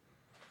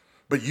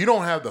 But you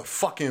don't have the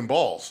fucking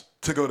balls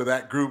to go to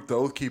that group, the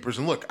Oath Keepers,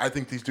 and look, I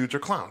think these dudes are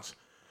clowns.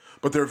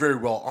 But they're very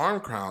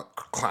well-armed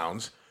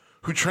clowns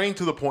who train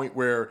to the point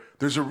where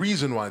there's a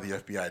reason why the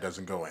FBI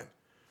doesn't go in,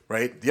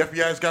 right? The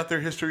FBI's got their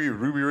history,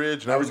 Ruby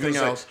Ridge and everything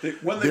else.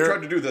 When they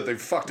tried to do that, they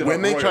fucked it up.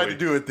 When they tried to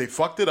do it, they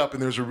fucked it up,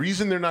 and there's a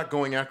reason they're not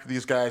going after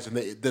these guys, and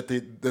that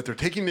they're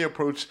taking the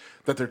approach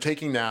that they're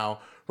taking now,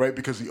 right?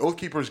 Because the Oath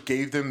Keepers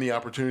gave them the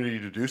opportunity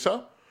to do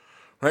so,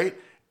 right?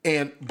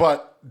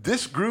 But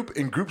this group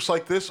and groups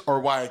like this are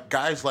why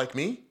guys like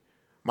me,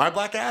 my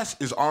black ass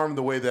is armed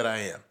the way that I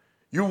am.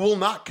 You will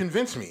not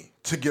convince me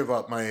to give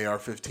up my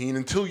AR-15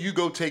 until you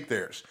go take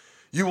theirs.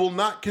 You will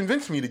not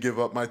convince me to give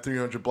up my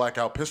 .300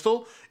 Blackout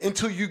pistol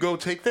until you go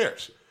take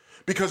theirs.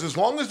 Because as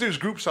long as there's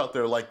groups out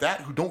there like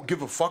that who don't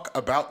give a fuck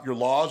about your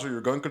laws or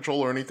your gun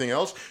control or anything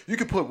else, you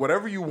can put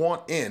whatever you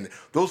want in.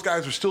 Those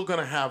guys are still going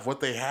to have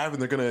what they have,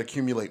 and they're going to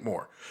accumulate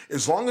more.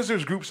 As long as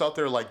there's groups out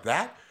there like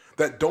that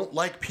don't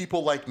like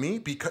people like me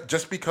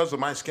just because of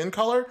my skin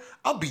color,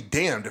 I'll be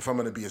damned if I'm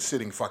going to be a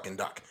sitting fucking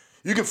duck.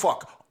 You can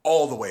fuck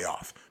all the way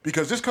off.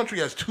 Because this country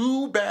has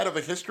too bad of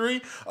a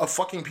history of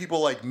fucking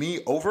people like me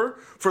over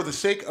for the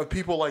sake of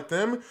people like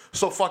them,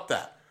 so fuck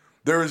that.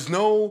 There is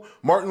no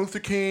Martin Luther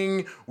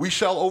King, we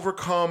shall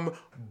overcome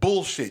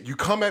bullshit. You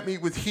come at me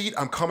with heat,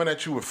 I'm coming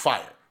at you with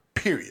fire.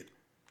 Period.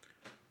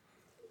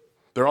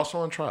 They're also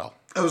on trial.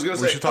 I was going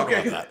to say, we should talk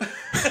about that.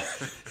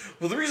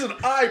 Well, the reason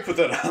I put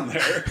that on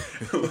there...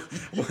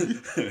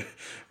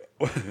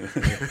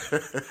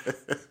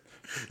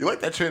 You like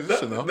that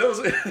transition, though. That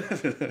was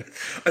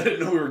I didn't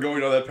know we were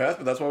going down that path,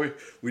 but that's why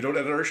we don't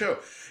edit our show.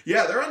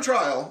 Yeah, they're on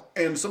trial,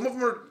 and some of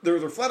them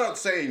they're flat out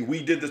saying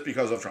we did this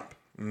because of Trump.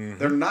 Mm-hmm.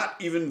 They're not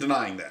even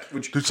denying that.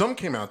 Dude, something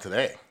came out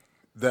today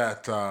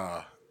that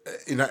I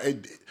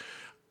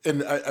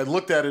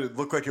looked at it. It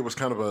looked like it was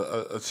kind of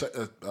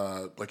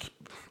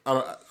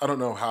I don't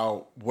know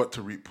how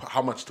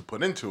much to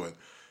put into it,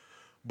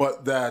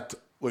 but that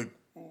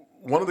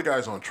one of the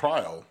guys on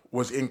trial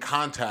was in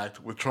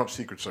contact with Trump's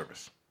Secret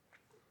Service.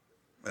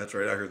 That's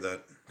right, I heard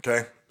that.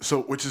 Okay,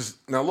 so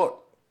now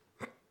look,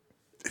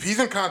 if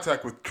he's in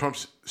contact with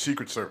Trump's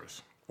Secret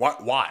Service,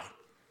 why?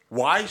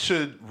 Why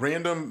should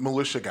random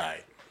militia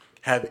guy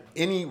have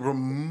any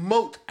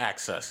remote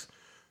access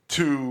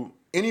to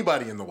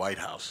anybody in the White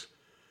House,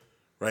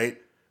 right?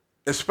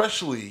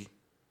 Especially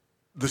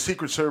the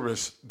Secret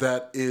Service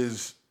that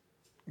is,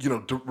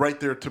 right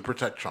there to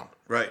protect Trump.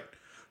 Right.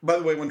 By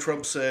the way, when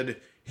Trump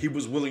said he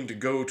was willing to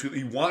go to,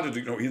 he wanted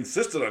to, he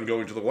insisted on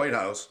going to the White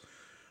House,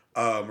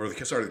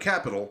 the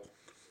Capitol,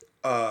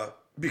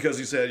 because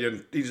he said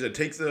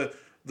take the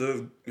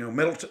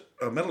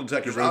metal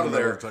detectors Get rid of out of the metal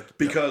there detector,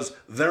 because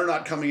they're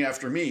not coming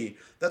after me.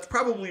 That's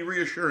probably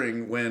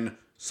reassuring when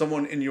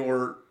someone in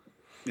your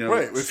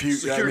Right, if you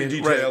security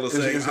detail is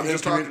saying, is I'm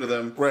just talking to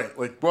them. Right,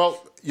 like,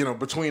 well,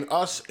 between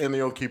us and the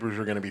Oath Keepers,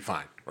 you're going to be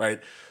fine,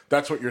 right?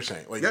 That's what you're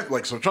saying.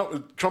 Like, so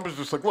Trump is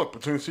just like, look,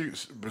 between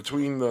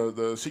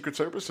the Secret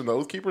Service and the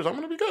Oath Keepers, I'm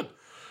going to be good.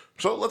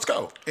 So let's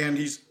go. And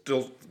he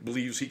still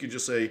believes he could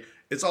just say,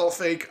 it's all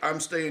fake, I'm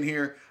staying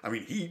here. I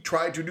mean, he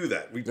tried to do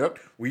that.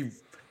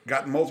 We've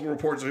gotten multiple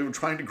reports of him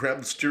trying to grab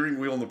the steering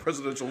wheel in the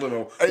presidential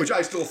limo, which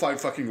I still find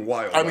fucking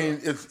wild. I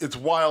mean, it's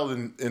wild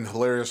and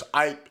hilarious.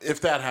 I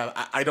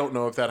don't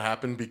know if that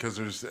happened because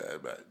there's,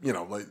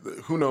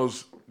 who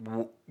knows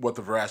what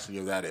the veracity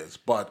of that is.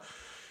 But,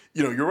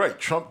 you're right.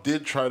 Trump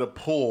did try to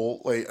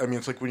pull,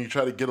 it's like when you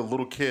try to get a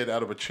little kid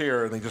out of a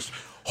chair and they just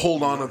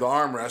hold on to the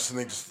armrest and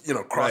they just,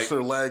 cross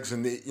their legs.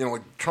 And,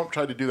 Trump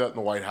tried to do that in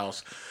the White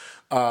House.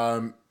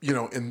 And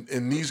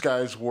these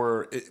guys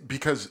were,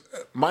 because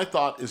my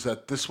thought is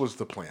that this was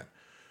the plan.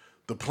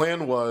 The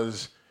plan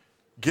was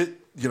get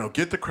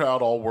the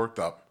crowd all worked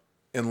up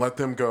and let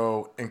them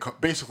go and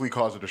basically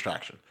cause a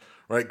distraction,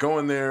 right? Go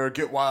in there,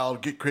 get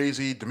wild, get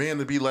crazy, demand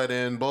to be let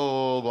in,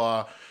 blah, blah,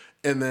 blah,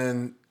 and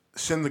then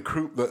send the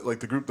group,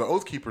 the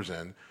Oath Keepers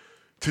in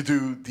to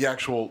do the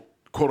actual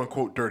quote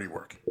unquote dirty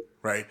work,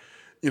 right?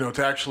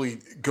 To actually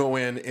go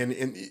in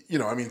and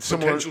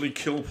similar, potentially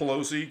kill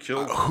Pelosi,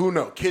 who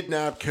knows,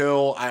 kidnap,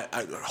 kill,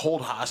 I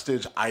hold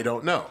hostage, I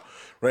don't know,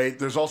 right?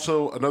 There's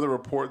also another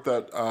report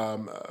that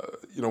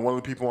one of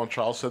the people on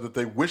trial said that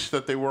they wish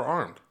that they were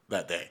armed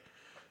that day,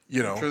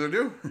 I'm sure they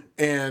do,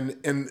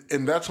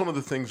 and that's one of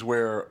the things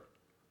where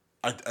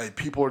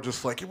people are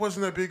just like, it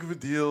wasn't that big of a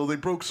deal. They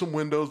broke some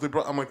windows.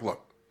 I'm like,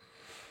 look.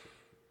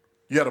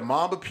 You had a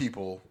mob of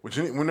people, which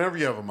whenever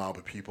you have a mob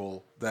of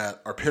people that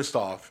are pissed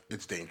off,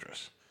 it's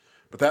dangerous.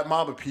 But that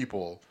mob of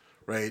people,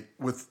 right,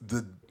 with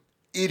the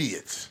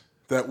idiots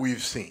that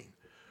we've seen,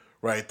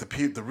 right,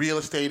 the real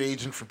estate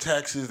agent from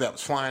Texas that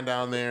was flying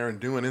down there and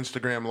doing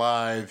Instagram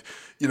Live,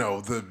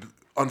 the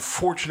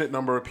unfortunate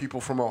number of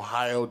people from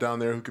Ohio down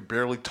there who could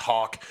barely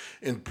talk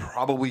and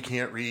probably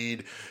can't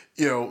read,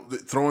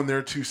 throwing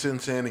their 2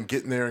 cents in and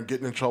getting there and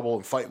getting in trouble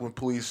and fighting with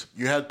police.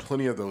 You had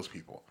plenty of those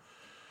people.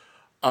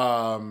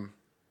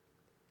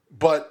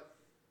 But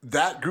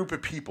that group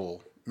of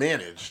people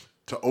managed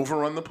to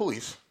overrun the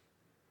police,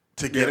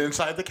 to get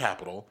inside the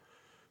Capitol,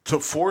 to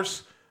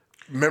force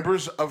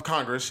members of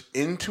Congress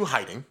into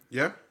hiding.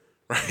 Yeah.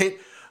 Right?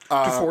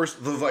 To force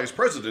the vice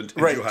president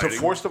into hiding. To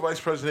force the vice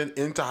president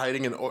into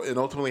hiding and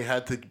ultimately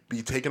had to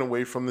be taken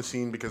away from the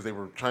scene because they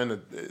were trying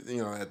to,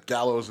 at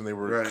gallows and they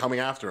were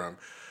coming after him.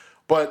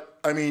 But,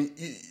 and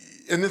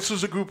this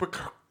was a group of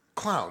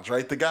clowns,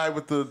 right? The guy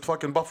with the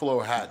fucking buffalo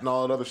hat and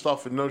all that other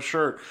stuff and no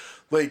shirt.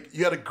 Like,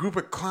 you had a group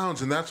of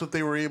clowns, and that's what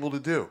they were able to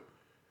do.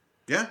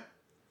 Yeah.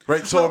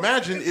 Right? So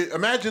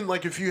imagine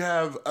like if you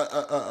have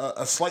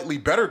a slightly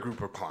better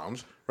group of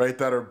clowns, right,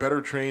 that are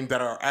better trained,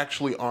 that are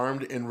actually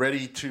armed and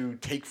ready to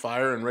take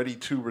fire and ready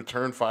to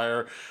return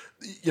fire,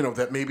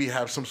 that maybe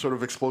have some sort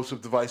of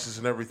explosive devices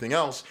and everything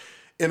else,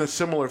 in a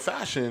similar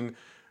fashion,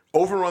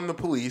 overrun the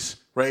police,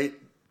 right?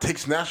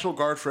 Takes National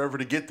Guard forever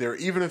to get there,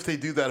 even if they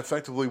do that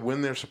effectively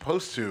when they're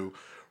supposed to,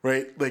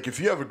 right? Like if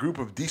you have a group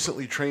of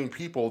decently trained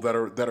people that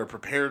are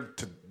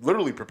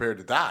literally prepared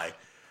to die,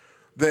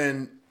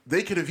 then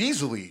they could have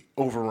easily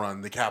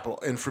overrun the Capitol.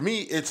 And for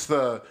me, it's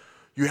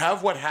you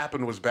have what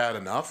happened was bad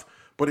enough,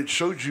 but it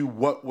showed you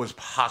what was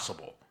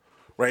possible,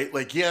 right?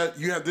 Like, you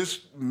have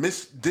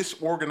this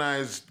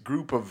disorganized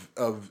group of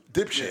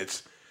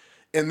dipshits,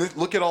 and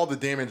look at all the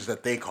damage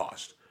that they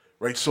caused.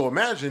 Right, so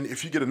imagine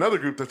if you get another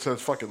group that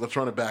says, "Fuck it, let's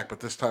run it back," but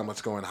this time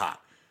let's go in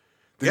hot.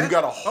 Then you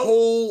got a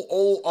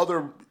whole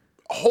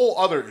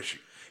other issue.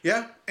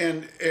 Yeah,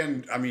 and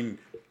I mean,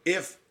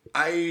 if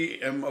I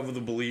am of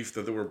the belief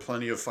that there were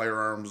plenty of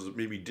firearms that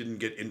maybe didn't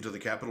get into the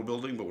Capitol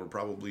building, but were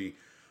probably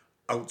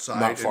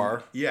outside, not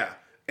far. Yeah,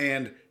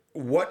 and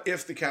what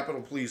if the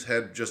Capitol Police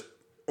had just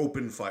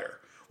opened fire?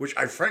 Which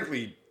I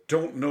frankly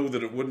don't know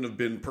that it wouldn't have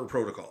been per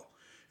protocol.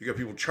 You got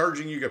people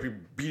charging you, got people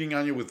beating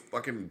on you with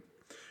fucking,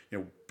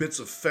 bits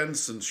of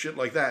fence and shit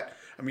like that.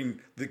 I mean,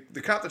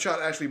 the cop that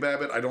shot Ashley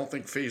Babbitt, I don't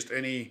think faced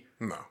any.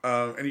 No.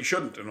 And he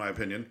shouldn't, in my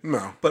opinion.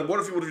 No. But what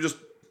if he would have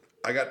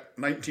I got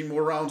 19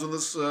 more rounds in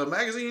this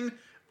magazine.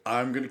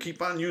 I'm going to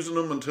keep on using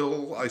them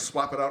until I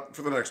swap it out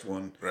for the next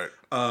one. Right.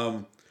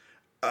 What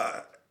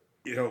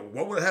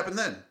would have happened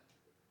then?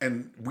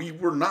 And we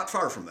were not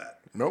far from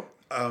that. Nope.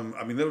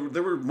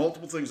 There were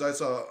multiple things I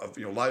saw of,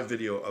 live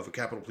video of a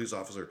Capitol Police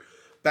officer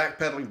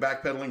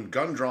backpedaling,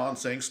 gun drawn,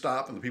 saying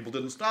stop, and the people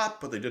didn't stop,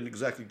 but they didn't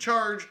exactly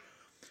charge,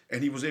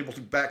 and he was able to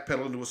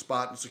backpedal into a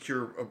spot and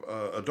secure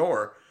a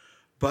door.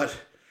 But,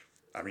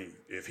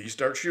 if he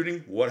starts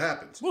shooting, what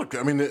happens? Look,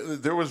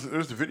 there's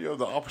the video of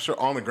the officer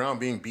on the ground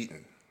being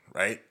beaten,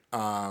 right?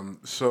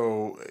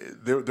 So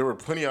there were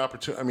plenty of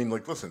opportunities. I mean,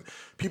 like, listen,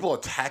 people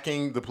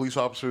attacking the police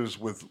officers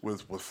with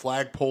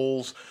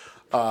flagpoles,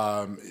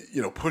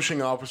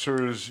 pushing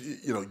officers,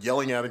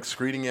 yelling at,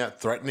 screaming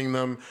at, threatening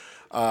them.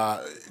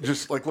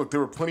 Just like, look, there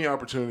were plenty of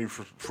opportunity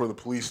for the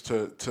police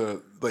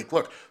to like,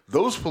 look,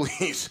 those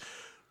police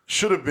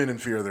should have been in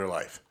fear of their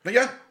life.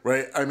 Yeah.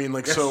 Right? I mean,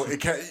 like, Yes. so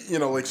it can't,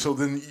 so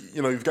then,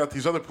 you've got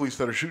these other police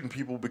that are shooting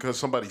people because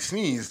somebody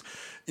sneezed,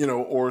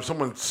 or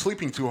someone's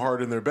sleeping too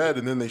hard in their bed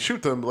and then they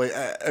shoot them. Like,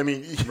 I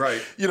mean,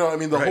 Right. the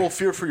Right. whole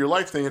fear for your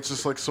life thing, it's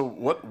just like, so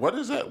what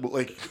is that?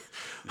 Like,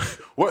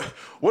 what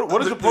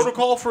is the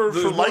protocol for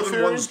There's life more than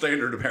fearing? one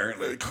standard,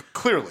 apparently.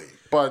 Clearly.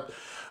 But,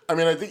 I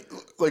mean, I think,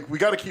 like, we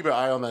got to keep an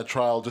eye on that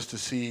trial just to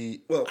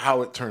see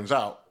how it turns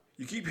out.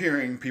 You keep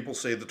hearing people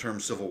say the term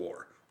civil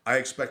war. I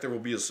expect there will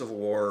be a civil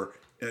war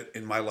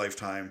in my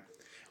lifetime.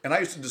 And I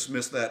used to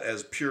dismiss that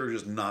as pure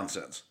just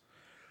nonsense.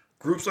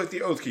 Groups like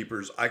the Oath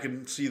Keepers, I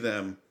can see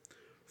them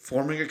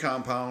forming a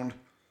compound,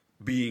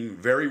 being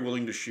very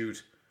willing to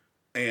shoot,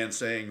 and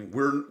saying,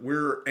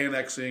 we're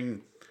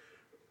annexing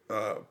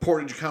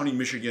Portage County,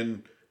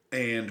 Michigan,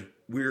 and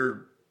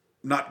we're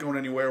not going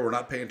anywhere. We're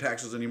not paying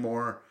taxes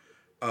anymore.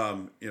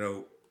 And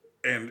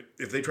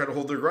if they try to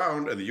hold their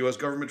ground and the U.S.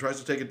 government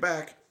tries to take it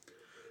back,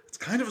 it's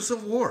kind of a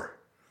civil war.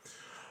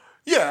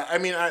 Yeah, I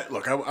mean, I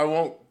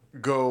won't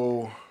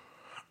go.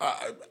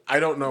 I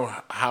don't know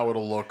how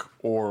it'll look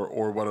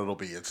or what it'll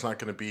be. It's not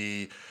going to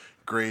be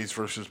Grays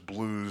versus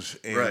Blues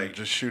and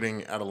just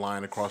shooting at a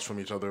line across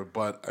from each other.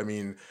 But I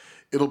mean,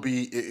 it'll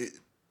be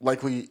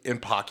likely in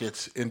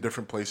pockets in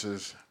different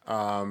places,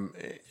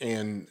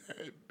 and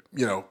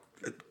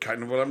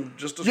kind of what I'm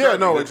just describing. Yeah,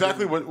 no,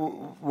 exactly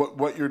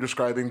what you're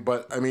describing.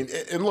 But I mean,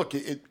 and look,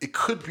 it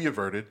could be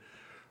averted.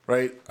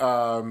 Right,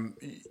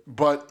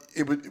 but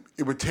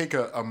it would take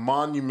a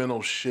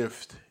monumental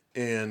shift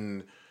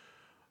in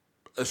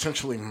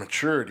essentially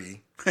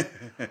maturity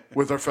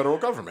with our federal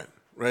government,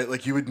 right?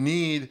 Like, you would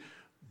need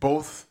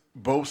both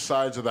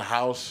sides of the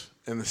House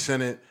and the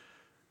Senate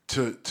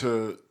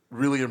to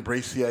really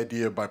embrace the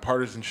idea of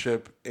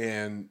bipartisanship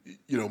and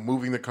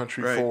moving the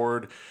country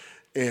forward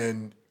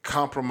and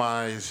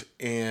compromise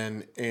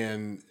and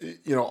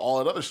all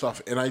that other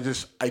stuff. And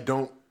I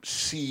don't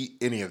see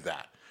any of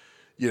that.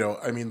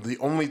 I mean, the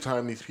only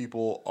time these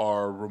people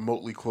are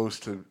remotely close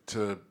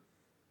to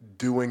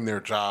doing their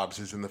jobs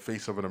is in the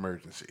face of an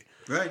emergency.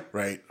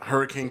 Right.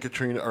 Hurricane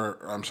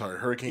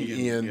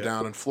Ian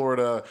down in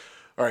Florida.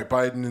 All right,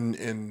 Biden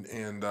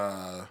and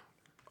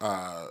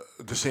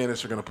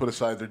DeSantis are going to put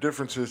aside their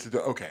differences to do.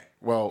 Okay,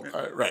 well,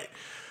 right.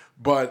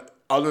 But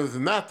other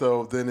than that,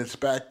 though, then it's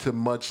back to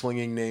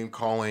mudslinging, name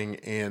calling,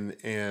 and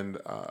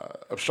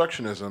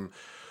obstructionism.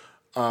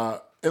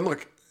 And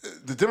look,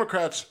 the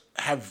Democrats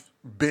have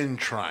been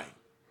trying,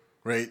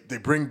 right? They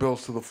bring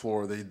bills to the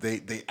floor.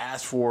 They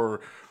ask for,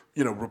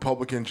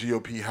 Republican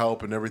GOP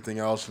help and everything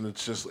else, and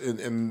it's just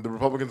and the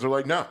Republicans are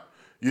like, no,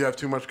 you have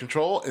too much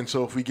control, and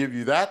so if we give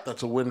you that,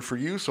 that's a win for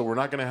you. So we're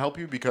not going to help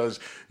you because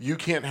you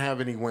can't have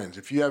any wins.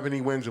 If you have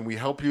any wins and we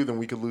help you, then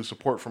we could lose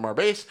support from our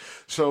base.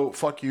 So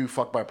fuck you,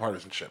 fuck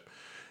bipartisanship.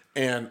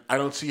 And I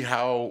don't see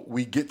how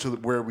we get to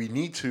where we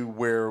need to,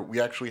 where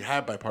we actually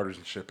have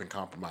bipartisanship and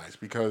compromise,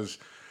 because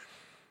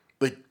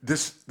like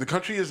the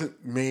country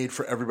isn't made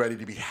for everybody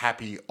to be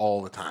happy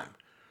all the time,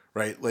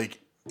 right? Like,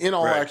 in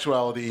all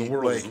actuality, the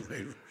world isn't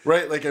made.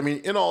 Right? Like, I mean,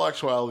 in all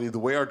actuality, the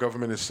way our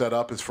government is set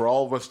up is for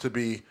all of us to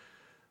be,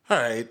 all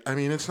right, I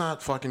mean, it's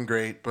not fucking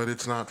great, but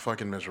it's not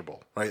fucking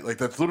miserable, right? Like,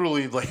 that's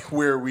literally like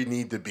where we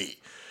need to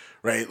be,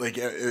 right? Like,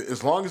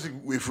 as long as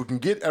if we can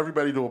get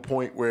everybody to a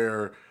point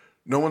where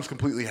no one's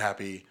completely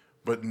happy,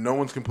 but no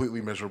one's completely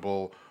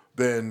miserable,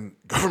 then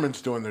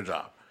government's doing their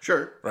job.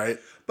 Sure. Right?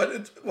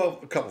 But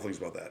a couple things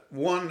about that.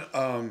 One,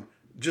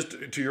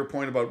 just to your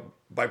point about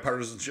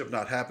bipartisanship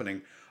not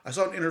happening, I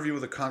saw an interview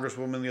with a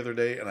congresswoman the other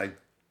day, and I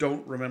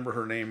don't remember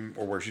her name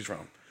or where she's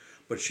from,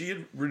 but she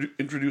had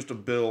introduced a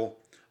bill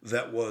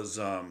that was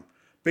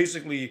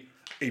basically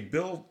a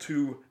bill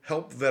to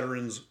help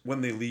veterans when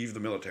they leave the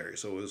military.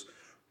 So it was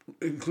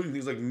including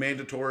things like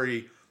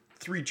mandatory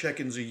 3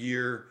 check-ins a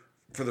year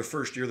for the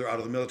first year they're out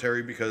of the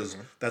military, because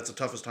that's the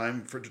toughest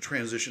time to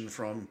transition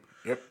from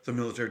the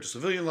military to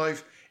civilian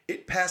life.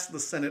 It passed the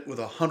Senate with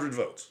 100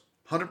 votes,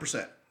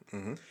 100%.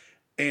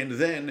 And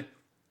then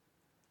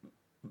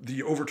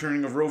the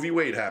overturning of Roe v.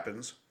 Wade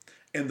happens,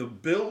 and the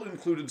bill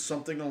included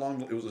something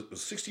along, it was a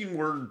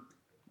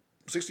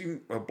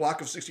block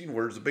of 16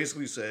 words that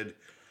basically said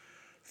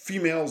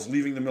females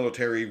leaving the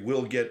military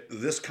will get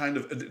this kind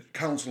of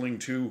counseling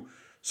to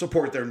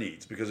support their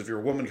needs. Because if you're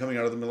a woman coming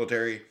out of the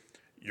military,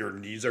 your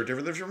needs are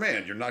different than if you're a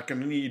man. You're not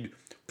going to need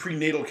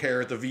prenatal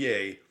care at the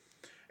VA.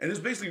 And it's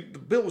basically, the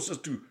bill was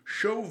just to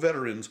show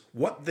veterans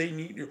what they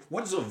need,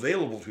 what is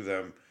available to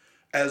them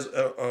as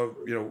a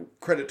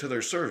credit to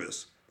their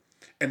service.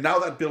 And now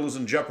that bill is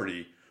in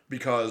jeopardy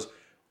because,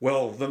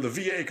 well, then the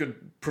VA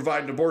could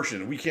provide an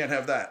abortion. We can't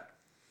have that.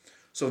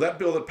 So that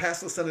bill that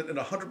passed the Senate in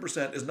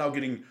 100% is now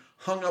getting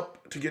hung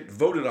up to get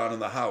voted on in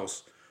the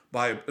House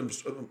by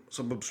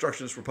some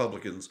obstructionist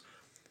Republicans.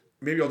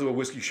 maybe I'll do a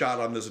whiskey shot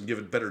on this and give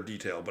it better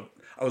detail. But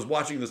I was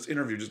watching this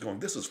interview just going,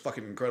 this is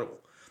fucking incredible.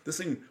 This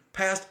thing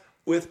passed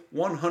with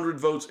 100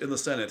 votes in the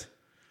Senate,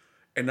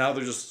 and now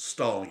they're just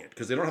stalling it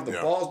because they don't have the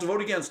balls to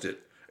vote against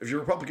it. If you're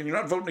a Republican, you're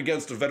not voting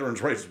against a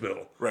veterans' rights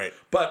bill. Right.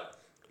 But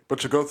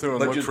you go through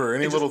and look for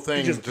any little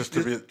thing just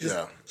to be...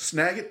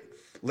 snag it,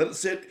 let it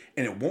sit,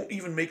 and it won't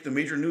even make the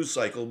major news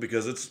cycle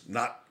because it's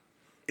not...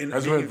 It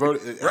hasn't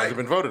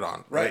been voted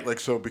on. Right. Like,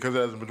 so because it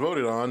hasn't been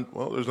voted on,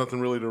 well, there's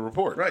nothing really to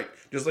report. Right.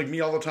 Just like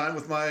me all the time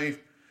with my...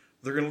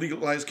 They're going to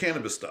legalize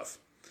cannabis stuff.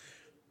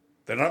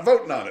 They're not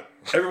voting on it.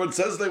 Everyone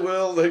says they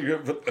will, but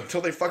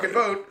until they fucking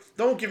vote,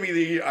 don't give me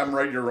the I'm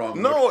right, you're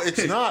wrong. No,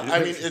 it's not. I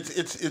mean,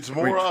 it's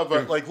more of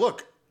a, like,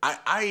 look,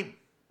 I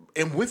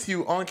am with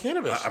you on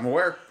cannabis. I'm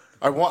aware.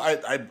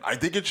 I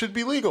think it should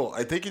be legal.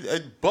 I think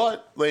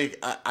but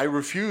like I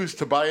refuse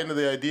to buy into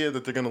the idea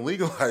that they're going to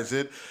legalize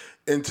it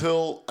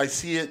until I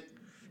see it.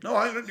 No,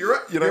 you're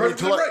right. You're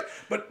 100% right.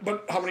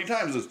 But how many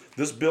times has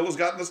this bill has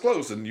gotten this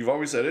close, and you've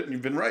always said it, and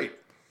you've been right.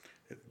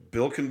 The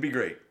bill can be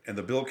great, and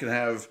the bill can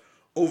have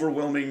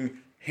overwhelming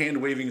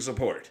hand-waving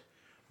support.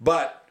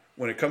 But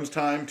when it comes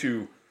time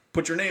to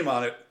put your name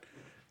on it,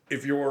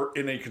 if you're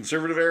in a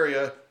conservative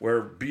area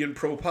where being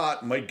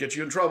pro-pot might get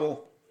you in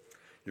trouble,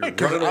 you're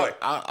running away.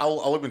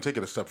 I'll even take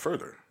it a step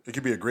further. It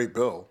could be a great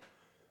bill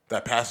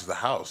that passes the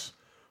House,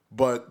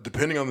 but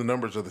depending on the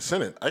numbers of the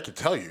Senate, I can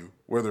tell you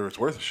whether it's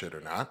worth a shit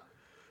or not.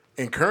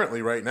 And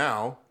currently, right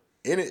now,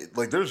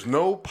 there's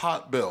no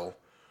pot bill.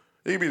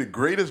 It could be the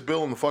greatest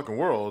bill in the fucking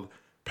world,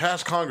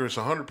 pass Congress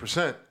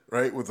 100%.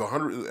 Right, with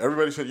 100,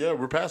 everybody said, "Yeah,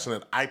 we're passing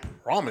it." I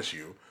promise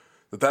you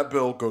that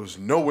bill goes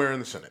nowhere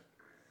in the Senate,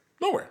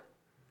 nowhere.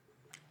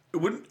 It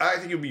wouldn't. I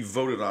think it would be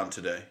voted on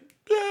today.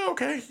 Yeah,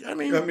 okay. I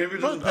mean, maybe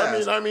it doesn't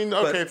pass.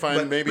 Okay,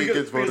 fine. Maybe it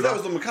gets voted on. Because that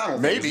was the McConnell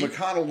thing. Maybe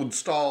McConnell would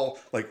stall.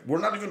 Like, we're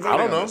not even voting. I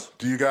don't know. On this.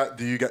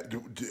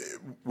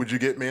 Would you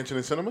get Manchin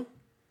and Sinema?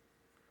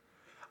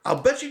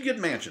 I'll bet you'd get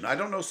Manchin. I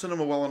don't know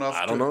Sinema well enough.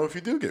 I don't know if you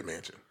do get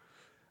Manchin.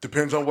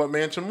 Depends on what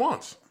Manchin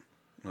wants.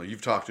 Well,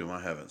 you've talked to him.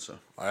 I haven't. So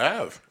I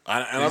have,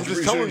 and I'm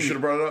just telling you. Should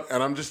have brought it up.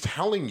 And I'm just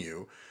telling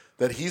you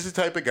that he's the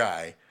type of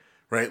guy,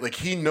 right? Like,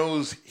 he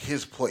knows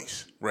his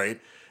place, right?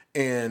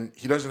 And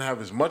he doesn't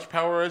have as much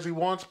power as he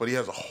wants, but he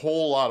has a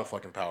whole lot of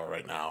fucking power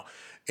right now.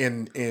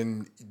 And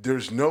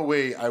there's no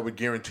way I would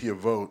guarantee a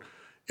vote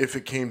if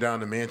it came down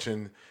to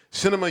Manchin.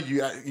 Sinema,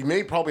 you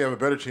may probably have a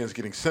better chance of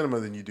getting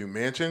Sinema than you do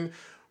Manchin,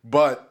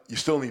 but you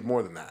still need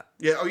more than that.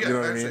 Yeah. Oh, yeah. You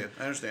know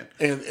I understand.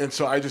 And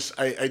so I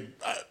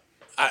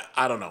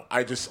don't know.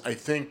 I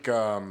think,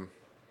 when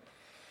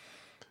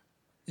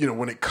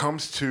it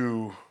comes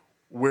to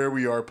where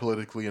we are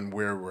politically and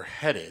where we're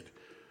headed,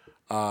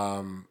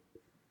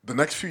 the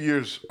next few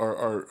years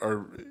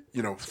are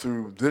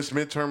through this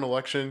midterm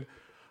election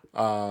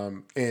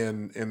and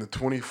the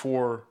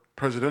 24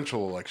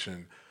 presidential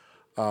election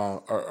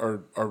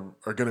are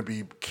going to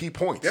be key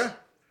points. Yeah.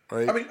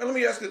 Right? I mean, let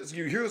me ask you.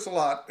 You hear this a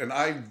lot, and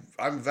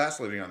I'm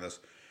vacillating on this.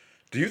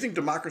 Do you think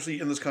democracy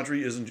in this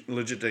country is in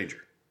legit danger?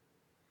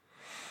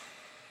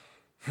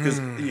 Because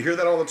you hear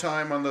that all the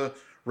time on the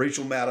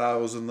Rachel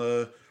Maddows and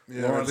the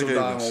Lawrence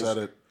O'Donnells. Said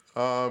it.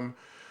 I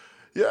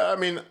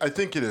mean, I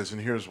think it is, and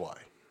here's why.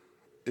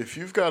 If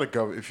you've got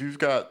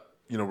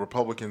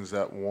Republicans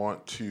that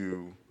want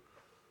to,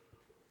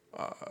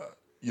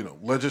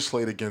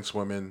 legislate against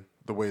women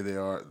the way they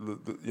are,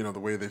 the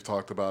way they've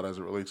talked about as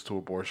it relates to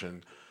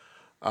abortion,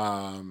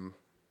 and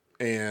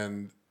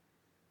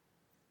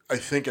I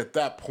think at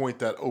that point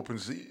that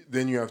opens.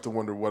 Then you have to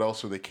wonder what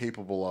else are they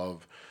capable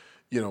of.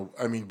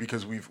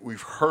 Because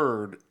we've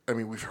heard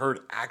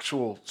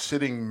actual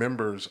sitting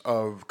members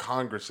of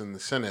Congress and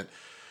the Senate,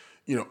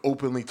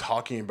 openly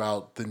talking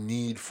about the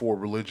need for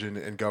religion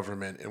and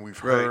government, and we've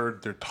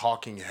heard their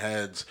talking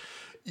heads.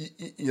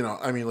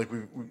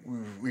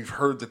 We've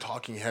heard the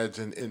talking heads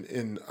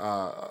in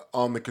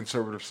on the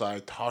conservative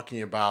side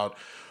talking about.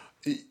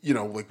 The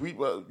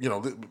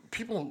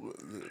people,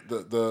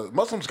 the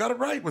Muslims got it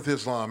right with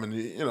Islam, and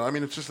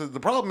it's just that the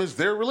problem is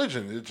their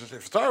religion. It's just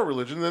if it's our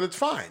religion, then it's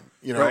fine.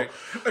 Right.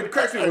 It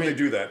cracks me when they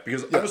do that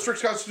because I'm a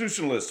strict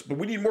constitutionalist, but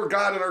we need more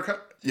God in our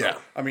country. Yeah.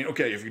 I mean,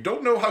 okay, if you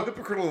don't know how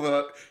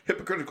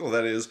hypocritical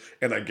that is,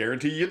 and I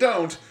guarantee you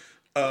don't.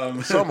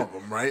 Some of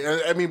them, right?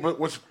 But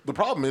what's the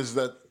problem is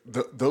that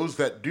those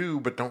that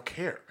do but don't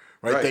care.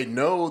 Right? They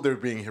know they're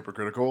being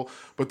hypocritical,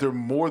 but they're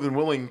more than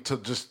willing to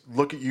just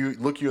look you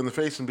in the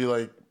face and be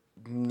like,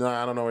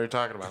 "Nah, I don't know what you're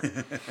talking about."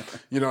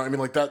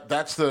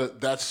 That's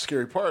the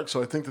scary part.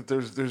 So I think that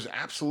there's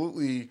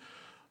absolutely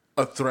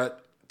a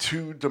threat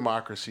to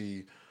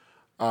democracy,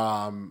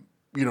 from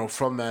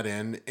that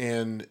end.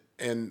 And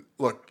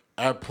look,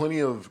 I have plenty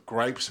of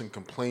gripes and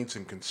complaints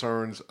and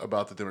concerns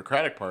about the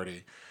Democratic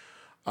Party,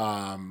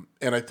 and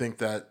I think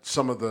that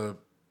some of a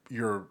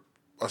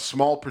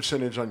small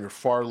percentage on your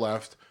far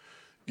left.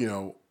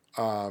 You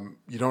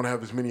don't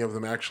have as many of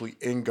them actually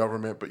in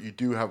government, but you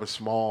do have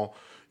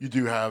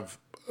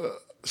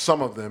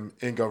some of them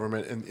in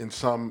government and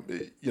some,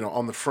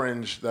 on the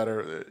fringe that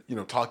are,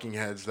 talking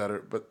heads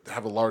but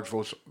have a large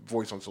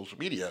voice on social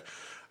media.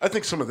 I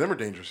think some of them are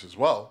dangerous as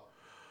well.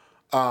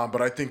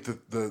 But I think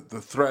that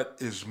the threat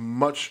is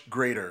much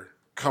greater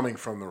coming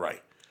from the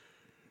right.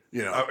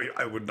 You know,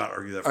 I would not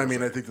argue that. I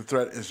mean, I think the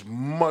threat is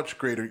much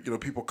greater. You know,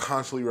 people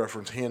constantly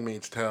reference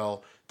Handmaid's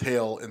Tale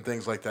and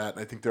things like that.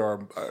 And I think there are,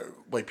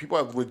 people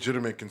have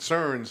legitimate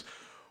concerns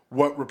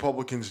what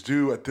Republicans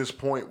do at this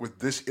point with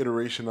this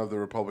iteration of the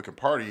Republican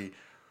Party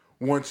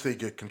once they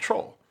get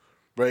control,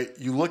 right?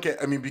 You look at,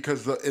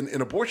 because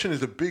and abortion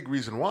is a big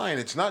reason why. And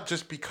it's not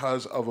just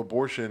because of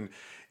abortion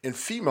and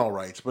female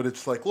rights, but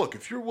it's like, look,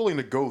 if you're willing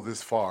to go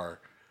this far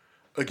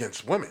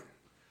against women,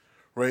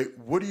 right?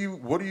 What are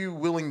you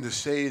willing to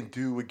say and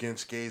do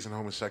against gays and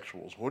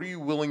homosexuals? What are you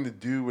willing to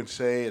do and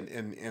say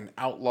and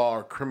outlaw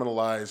or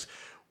criminalize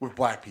with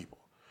black people,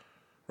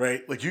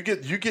 right? Like you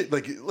get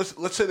like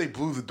let's say they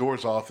blew the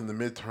doors off in the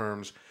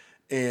midterms,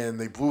 and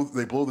they blow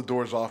the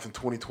doors off in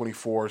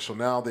 2024. So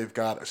now they've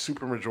got a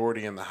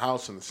supermajority in the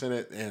House and the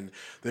Senate, and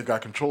they've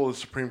got control of the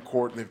Supreme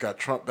Court, and they've got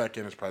Trump back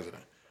in as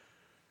president.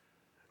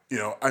 You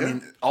know, I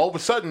mean, all of a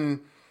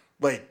sudden,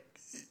 like,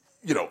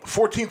 you know,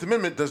 14th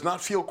Amendment does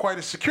not feel quite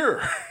as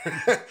secure,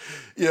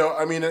 you know,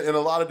 I mean, in a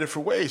lot of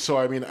different ways. So,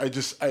 I mean, I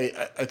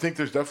think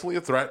there's definitely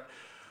a threat.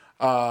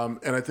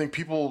 And I think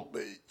people,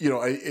 you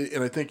know,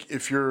 I think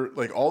if you're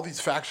like all these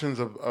factions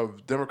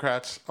of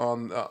Democrats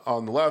on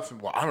the left,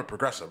 well, I'm a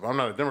progressive, I'm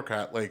not a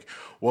Democrat. Like,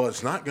 well,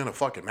 it's not going to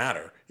fucking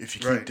matter if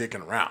you keep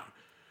dicking around,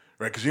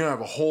 right? Because you're going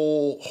to have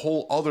a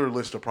whole other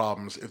list of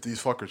problems if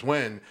these fuckers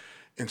win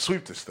and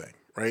sweep this thing,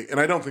 right? And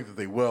I don't think that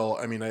they will.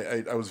 I mean,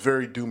 I was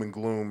very doom and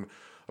gloom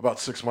about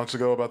 6 months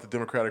ago about the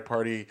Democratic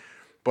Party,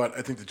 but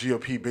I think the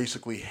GOP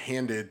basically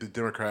handed the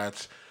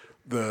Democrats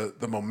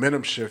the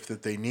momentum shift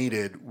that they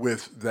needed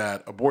with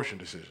that abortion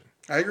decision.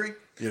 I agree.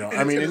 You know,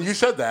 and you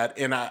said that,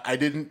 and I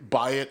didn't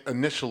buy it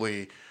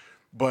initially,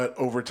 but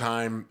over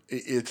time,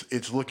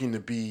 it's looking to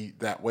be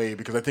that way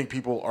because I think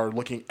people are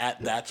looking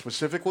at that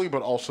specifically,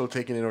 but also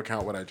taking into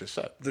account what I just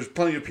said. There's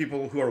plenty of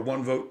people who are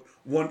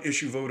one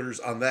issue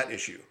voters on that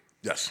issue.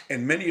 Yes.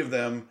 And many of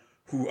them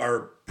who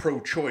are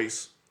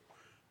pro-choice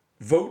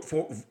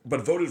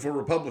voted for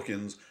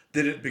Republicans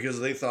did it because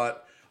they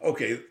thought,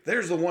 okay,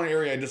 there's the one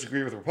area I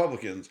disagree with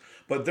Republicans,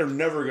 but they're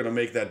never going to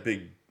make that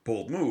big,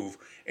 bold move.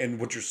 And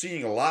what you're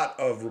seeing a lot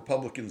of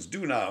Republicans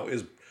do now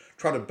is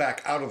try to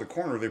back out of the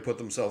corner they put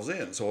themselves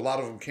in. So a lot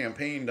of them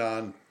campaigned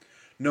on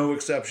no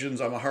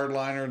exceptions, I'm a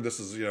hardliner, this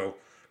is, you know,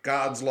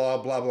 God's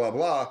law, blah, blah,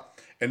 blah.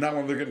 And now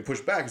when they're getting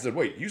pushed back, they said,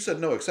 wait, you said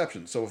no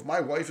exceptions. So if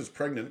my wife is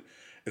pregnant,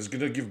 is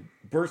going to give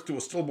birth to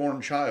a stillborn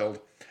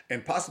child,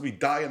 and possibly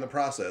die in the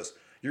process,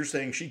 you're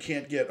saying she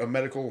can't get a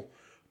medical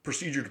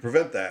procedure to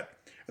prevent that.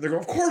 And they're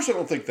going, of course I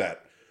don't think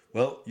that.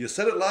 Well, you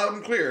said it loud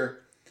and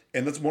clear,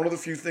 and that's one of the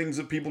few things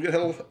that people get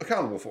held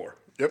accountable for.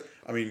 Yep.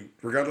 I mean,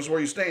 regardless of where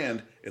you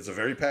stand, it's a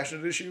very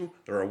passionate issue.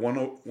 There are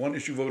one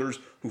issue voters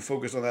who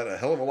focus on that a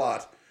hell of a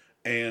lot,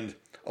 and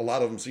a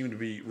lot of them seem to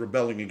be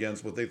rebelling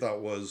against what they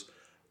thought was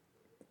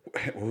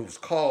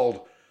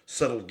called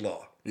settled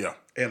law. Yeah.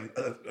 And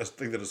a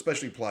thing that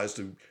especially applies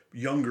to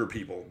younger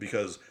people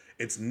because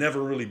it's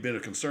never really been a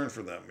concern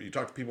for them. You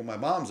talk to people my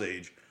mom's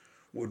age,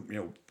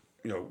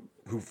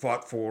 who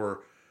fought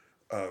for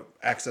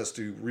access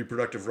to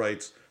reproductive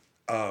rights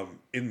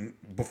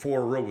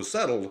before Roe was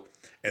settled,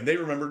 and they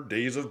remember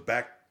days of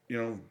back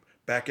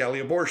alley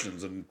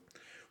abortions. And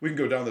we can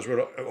go down this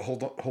road a whole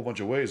bunch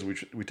of ways.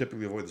 We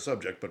typically avoid the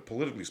subject, but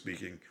politically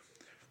speaking,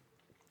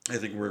 I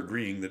think we're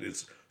agreeing that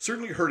it's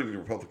certainly hurting the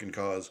Republican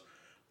cause.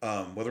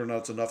 Whether or not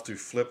it's enough to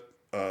flip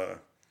the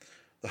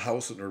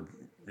House or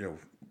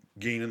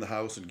gain in the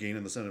House and gain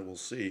in the Senate, we'll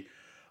see.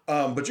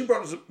 But you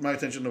brought my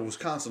attention to a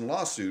Wisconsin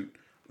lawsuit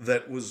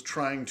that was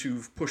trying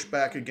to push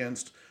back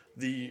against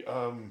the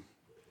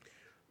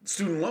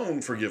student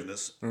loan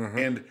forgiveness,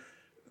 and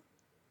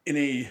in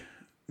a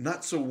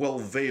not so well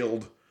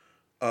veiled.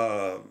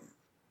 They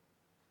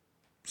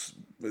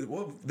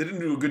didn't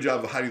do a good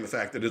job of hiding the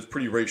fact that it's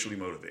pretty racially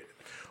motivated.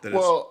 The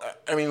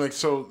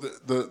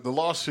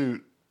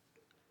lawsuit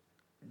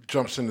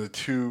jumps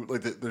into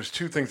there's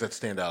two things that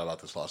stand out about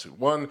this lawsuit.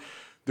 One,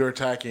 they're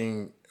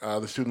attacking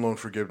the student loan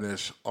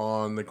forgiveness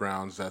on the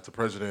grounds that the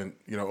president,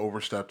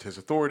 overstepped his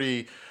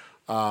authority,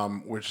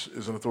 which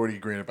is an authority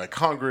granted by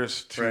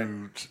Congress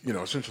to,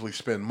 essentially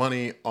spend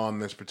money on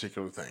this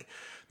particular thing.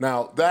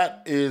 Now,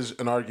 that is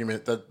an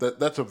argument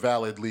that's a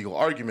valid legal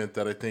argument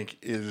that I think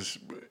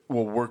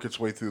will work its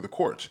way through the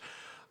courts.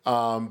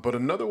 But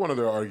another one of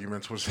their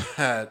arguments was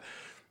that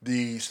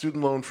the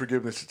student loan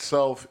forgiveness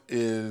itself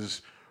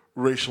is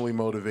racially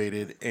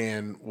motivated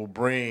and will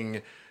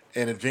bring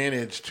an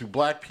advantage to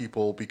black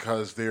people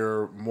because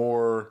they're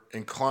more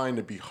inclined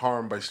to be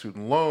harmed by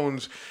student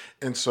loans.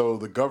 And so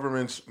the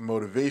government's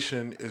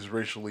motivation is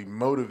racially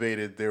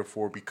motivated.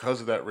 Therefore,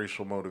 because of that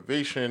racial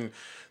motivation,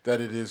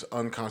 that it is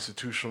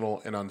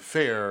unconstitutional and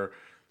unfair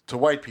to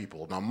white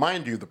people. Now,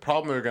 mind you, the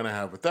problem they're going to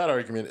have with that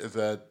argument is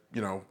that,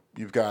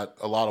 you've got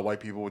a lot of white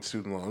people with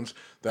student loans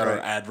that are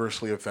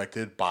adversely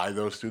affected by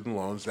those student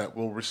loans that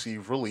will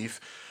receive relief.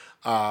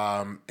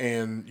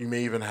 And you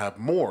may even have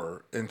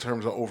more in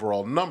terms of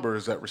overall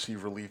numbers that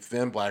receive relief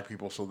than black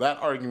people. So that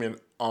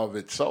argument of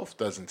itself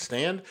doesn't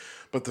stand.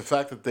 But the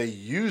fact that they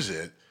use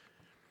it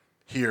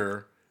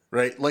here,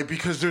 right? Like,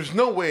 because there's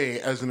no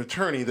way as an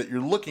attorney that you're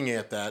looking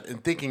at that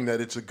and thinking that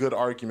it's a good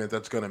argument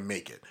that's going to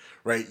make it,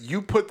 right?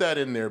 You put that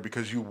in there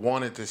because you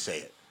wanted to say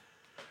it,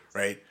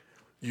 right?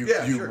 You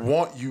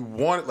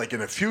want like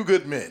in A Few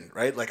Good Men,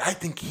 right? Like, I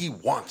think he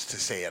wants to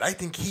say it. I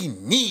think he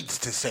needs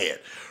to say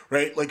it,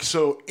 right? Like,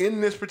 so in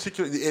this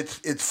particular,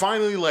 it's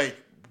finally like,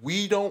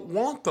 we don't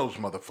want those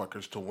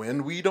motherfuckers to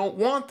win. We don't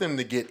want them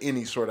to get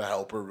any sort of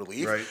help or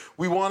relief. Right.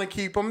 We want to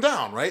keep them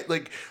down, right?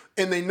 Like,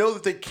 and they know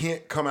that they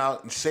can't come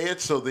out and say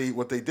it. So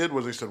what they did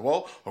was they said,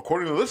 well,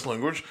 according to this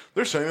language,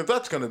 they're saying that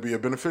that's going to be a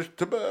benefit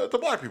to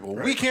black people.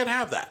 Right. We can't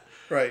have that.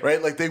 Right.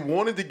 Right. Like, they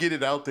wanted to get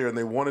it out there and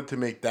they wanted to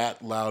make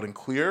that loud and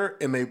clear.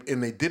 And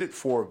they did it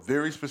for a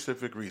very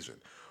specific reason.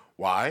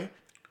 Why?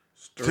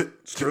 Stir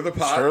the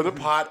pot. Stir the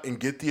pot and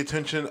get the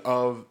attention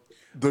of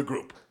the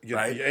group.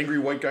 Right? The angry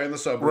white guy in the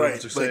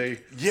suburbs to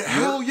say,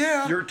 hell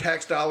yeah, your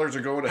tax dollars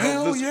are going to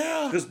help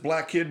this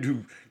black kid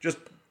who just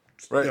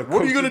right.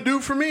 What are you going to do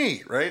for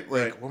me? Right?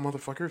 Like, well,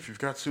 motherfucker, if you've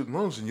got student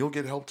loans, then you'll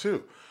get help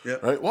too. Yeah.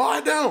 Right? Well,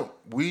 I don't.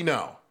 We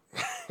know.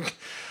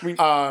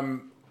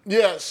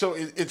 Yeah. So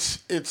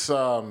it's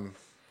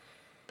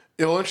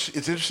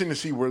interesting to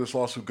see where this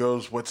lawsuit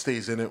goes, what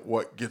stays in it,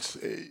 what gets,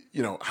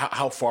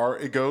 how far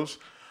it goes.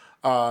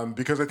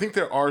 Because I think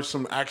there are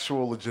some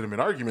actual legitimate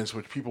arguments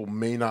which people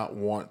may not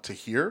want to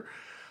hear.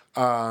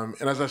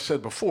 And as I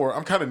said before,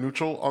 I'm kind of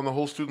neutral on the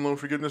whole student loan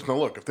forgiveness. Now,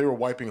 look, if they were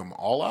wiping them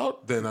all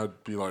out, then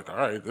I'd be like, all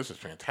right, this is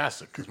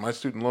fantastic. Because my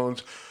student loan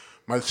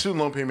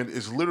payment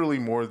is literally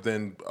more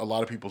than a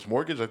lot of people's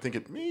mortgage. I think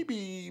it may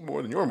be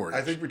more than your mortgage.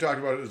 I think we talked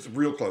about it. It's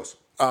real close.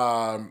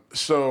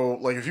 So,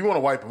 like, if you want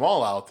to wipe them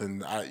all out,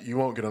 then you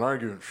won't get an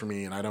argument from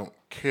me, and I don't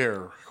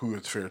care who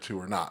it's fair to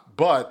or not.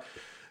 But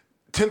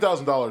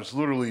 $10,000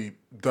 literally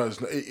does.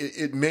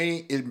 It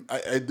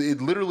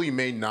literally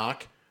may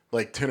knock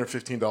like $10 or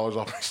 $15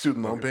 off my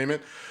student loan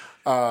payment.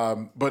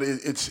 But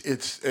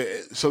it's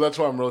so that's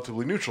why I'm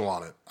relatively neutral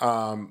on it.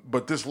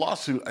 But this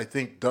lawsuit, I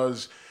think,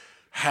 does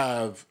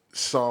have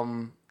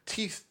some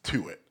teeth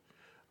to it,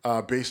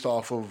 based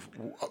off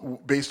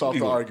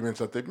the arguments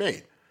that they've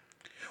made.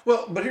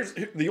 Well, but here's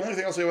the only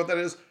thing I'll say about that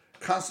is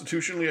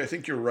constitutionally, I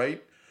think you're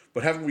right.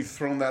 But haven't we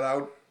thrown that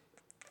out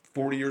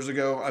 40 years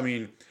ago? I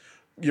mean,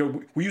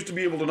 we used to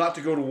be able to not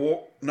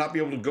be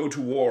able to go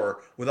to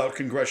war without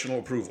congressional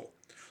approval.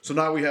 So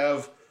now we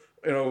have,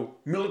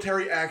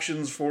 military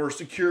actions for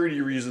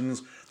security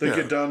reasons that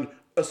get done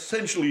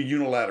essentially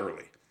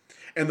unilaterally.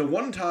 And the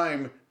one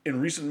time in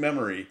recent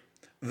memory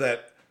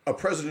that a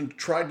president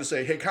tried to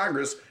say, "Hey,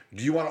 Congress,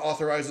 do you want to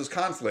authorize this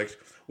conflict?"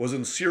 was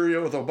in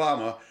Syria with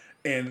Obama,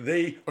 and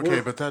they but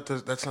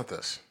that's not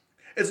this.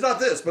 It's not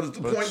this, but it's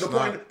the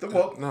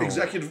point. No.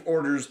 Executive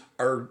orders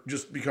are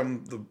just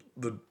become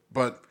the.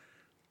 But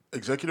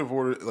executive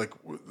order, like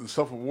the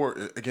stuff of war,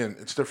 again,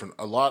 it's different.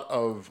 A lot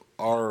of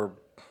our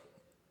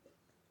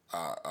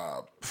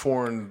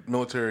foreign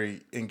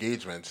military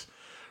engagements,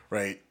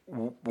 right,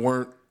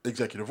 weren't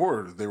executive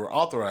order. They were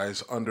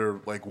authorized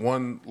under like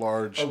one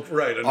large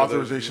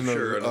authorization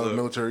of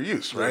military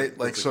use, right?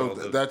 Like, so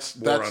that's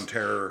war on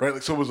terror, right?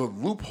 Like, so it was a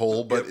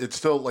loophole, but it's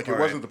still like it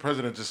wasn't the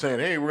president just saying,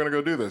 "Hey, we're going to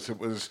go do this." It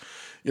was,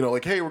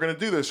 like, "Hey, we're going to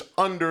do this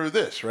under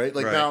this," right?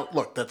 Like, now,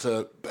 look, that's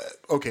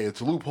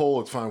it's a loophole,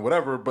 it's fine,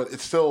 whatever, but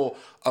it's still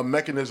a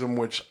mechanism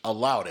which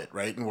allowed it,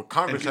 right? And what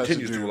Congress has to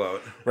do, allow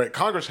it. Right?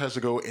 Congress has to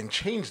go and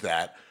change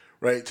that.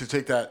 Right, to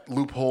take that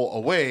loophole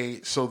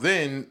away, so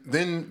then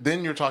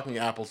you're talking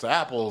apples to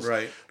apples,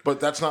 right?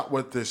 But that's not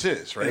what this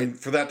is, right? And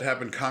for that to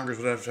happen, Congress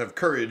would have to have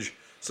courage.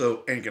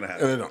 So ain't gonna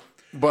happen. And they don't.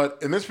 But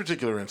in this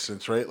particular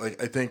instance, right?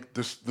 Like, I think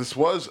this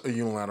was a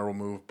unilateral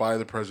move by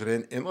the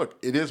president, and look,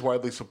 it is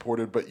widely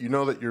supported. But you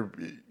know that you're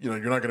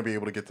not going to be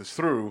able to get this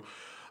through,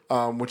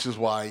 which is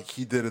why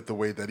he did it the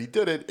way that he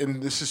did it.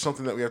 And this is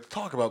something that we have to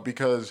talk about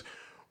because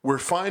we're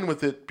fine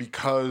with it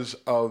because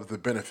of the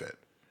benefit.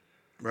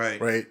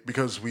 Right.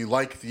 Because we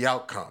like the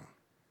outcome.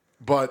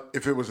 But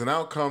if it was an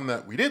outcome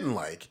that we didn't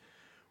like,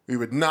 we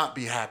would not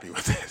be happy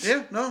with this.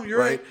 Yeah, no, you're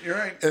right. You're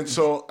right. And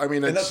so, I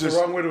mean, and that's the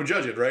wrong way to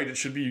judge it, right? It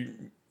should be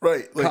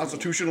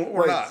constitutional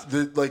or not.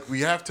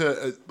 We have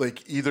to,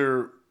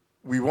 either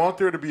we want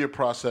there to be a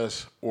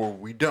process or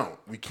we don't.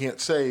 We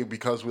can't say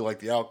because we like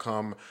the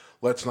outcome,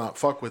 let's not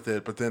fuck with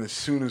it. But then as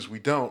soon as we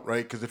don't,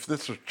 right? Because if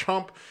this was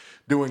Trump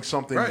doing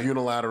something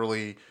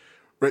unilaterally,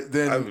 right,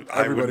 then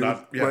everybody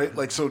would, right?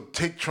 Like, so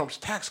take Trump's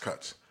tax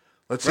cuts.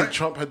 Let's say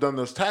Trump had done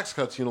those tax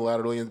cuts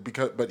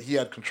unilaterally, but he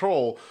had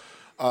control.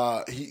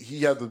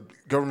 He had the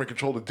government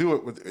control to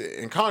do it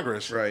in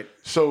Congress. Right.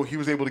 So he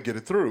was able to get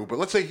it through. But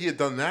let's say he had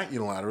done that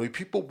unilaterally,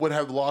 people would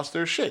have lost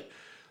their shit.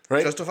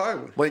 Right.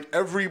 Justifiably. Like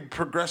every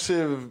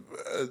progressive,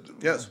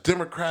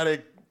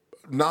 democratic,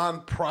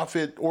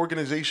 non-profit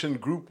organization,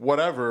 group,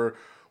 whatever,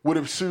 would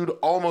have sued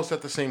almost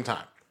at the same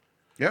time.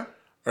 Yeah.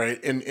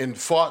 Right, and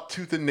fought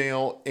tooth and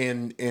nail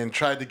and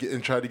tried to get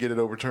it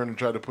overturned and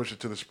tried to push it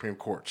to the Supreme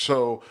Court.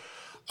 So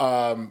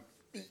I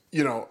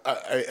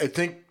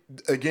think,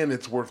 again,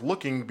 it's worth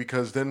looking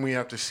because then we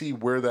have to see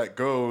where that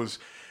goes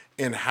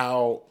and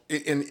how.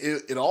 And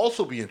it'll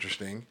also be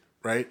interesting,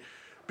 right?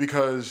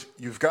 Because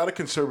you've got a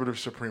conservative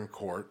Supreme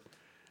Court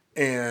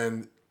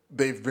and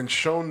they've been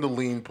shown to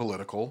lean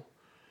political.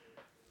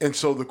 And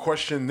so the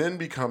question then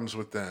becomes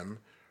with them,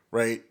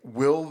 right?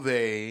 Will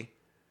they,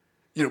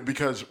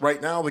 because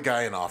right now the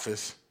guy in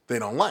office they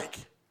don't like,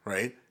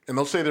 right? And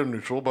they'll say they're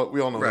neutral, but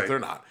we all know that they're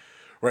not,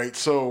 right?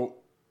 So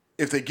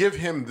if they give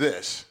him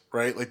this,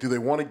 right, like do they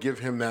want to give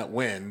him that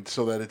win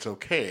so that it's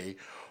okay?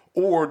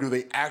 Or do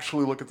they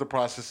actually look at the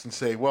process and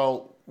say,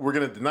 well, we're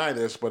going to deny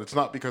this, but it's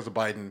not because of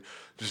Biden.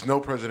 Just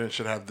no president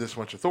should have this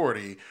much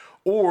authority.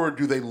 Or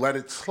do they let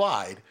it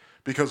slide?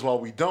 Because while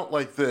we don't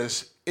like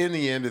this, in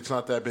the end, it's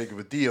not that big of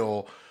a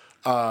deal.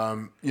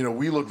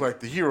 We look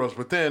like the heroes,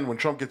 but then when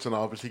Trump gets in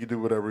office, he can do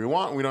whatever he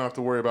wants. And we don't have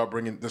to worry about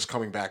bringing this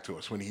coming back to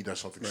us when he does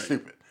something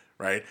stupid,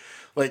 right?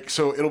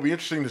 So it'll be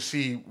interesting to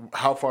see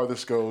how far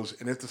this goes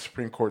and if the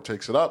Supreme Court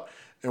takes it up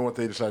and what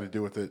they decide to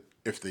do with it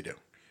if they do.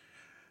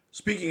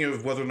 Speaking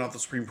of whether or not the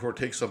Supreme Court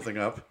takes something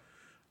up,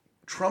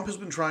 Trump has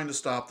been trying to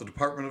stop the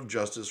Department of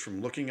Justice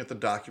from looking at the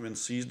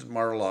documents seized at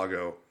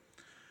Mar-a-Lago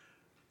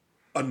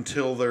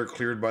until they're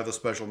cleared by the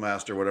special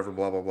master, whatever,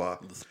 blah, blah, blah.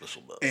 The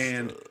special master.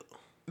 And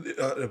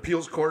an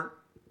appeals court,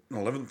 an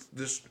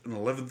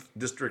 11th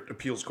District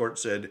Appeals Court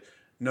said,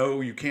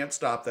 no, you can't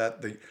stop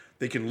that.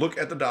 They can look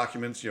at the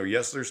documents.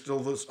 Yes, there's still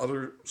this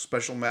other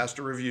special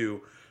master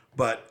review,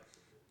 but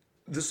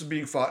this is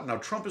being fought. Now,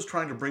 Trump is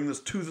trying to bring this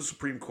to the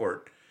Supreme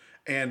Court.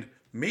 And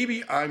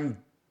maybe I'm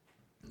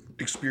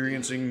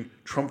experiencing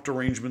Trump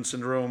derangement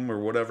syndrome or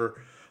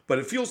whatever, but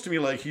it feels to me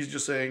like he's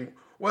just saying,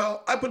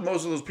 well, I put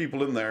most of those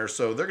people in there,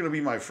 so they're going to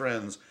be my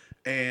friends,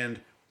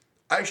 and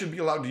I should be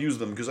allowed to use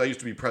them because I used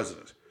to be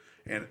president.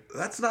 And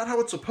that's not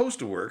how it's supposed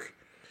to work.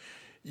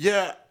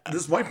 Yeah.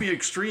 This might be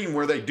extreme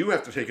where they do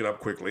have to take it up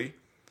quickly,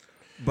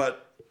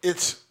 but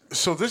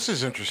so this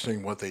is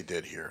interesting what they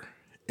did here.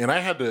 And I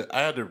had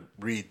to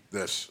read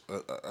this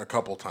a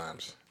couple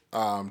times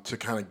to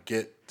kind of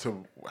get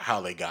to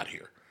how they got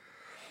here.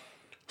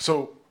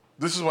 So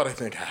this is what I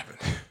think happened.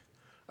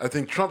 I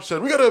think Trump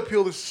said, we got to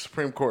appeal this to the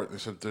Supreme Court. They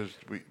said,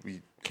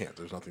 we can't.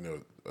 There's nothing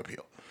to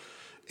appeal.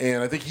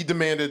 And I think he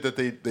demanded that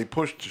they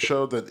push to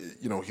show that,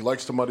 he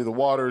likes to muddy the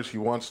waters. He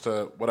wants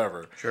to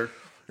whatever. Sure.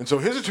 And so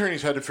his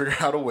attorneys had to figure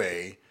out a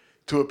way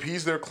to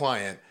appease their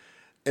client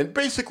and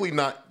basically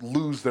not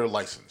lose their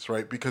license,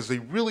 right? Because they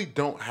really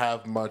don't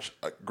have much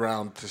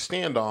ground to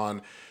stand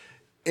on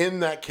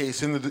in that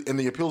case, in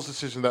the appeals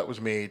decision that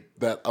was made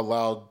that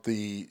allowed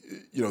the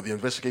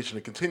investigation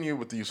to continue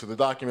with the use of the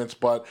documents,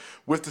 but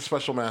with the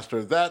special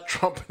master that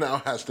Trump now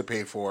has to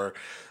pay for,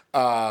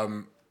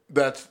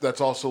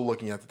 that's also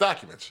looking at the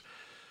documents.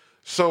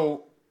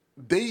 So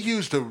they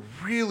used a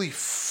really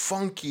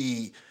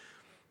funky,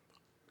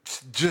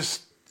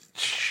 just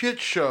shit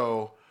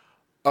show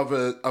of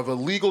a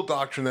legal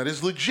doctrine that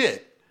is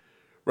legit,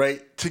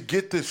 right, to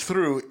get this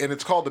through, and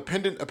it's called the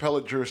Pendent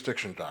Appellate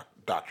Jurisdiction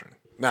Doctrine.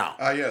 Now,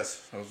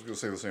 yes, I was going to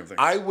say the same thing.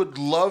 I would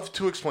love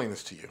to explain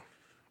this to you,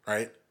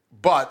 right?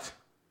 But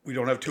we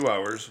don't have 2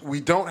 hours.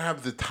 We don't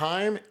have the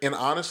time, and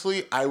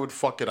honestly, I would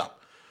fuck it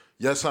up.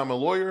 Yes, I'm a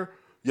lawyer.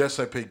 Yes,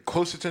 I pay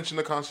close attention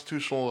to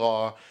constitutional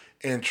law,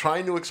 and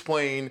trying to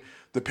explain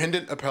the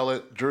Pendent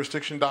Appellate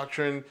Jurisdiction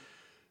Doctrine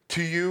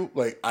to you,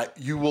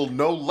 you will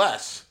know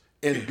less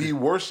and be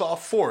worse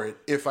off for it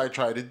if I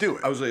try to do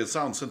it. I would say it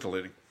sounds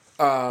scintillating.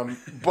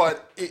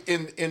 But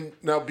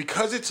now,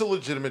 because it's a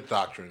legitimate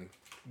doctrine,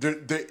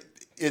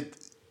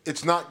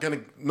 it's not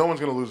gonna. No one's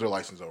gonna lose their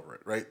license over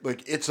it, right?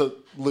 It's a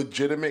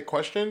legitimate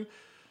question,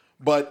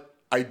 but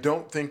I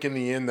don't think in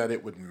the end that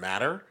it would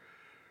matter,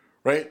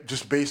 right?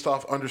 Just based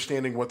off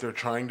understanding what they're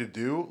trying to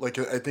do.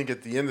 I think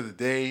at the end of the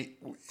day,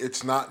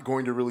 it's not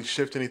going to really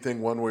shift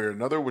anything one way or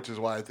another, which is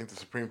why I think the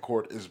Supreme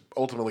Court is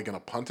ultimately going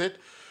to punt it,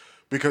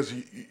 because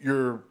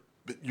you're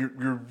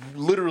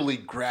literally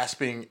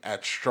grasping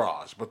at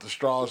straws, but the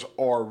straws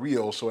are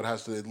real, so it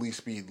has to at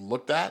least be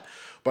looked at.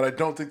 But I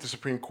don't think the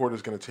Supreme Court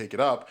is going to take it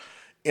up.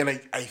 And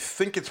I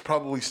think it's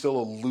probably still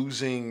a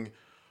losing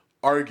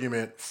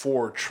argument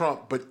for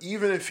Trump. But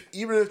even if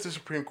the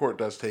Supreme Court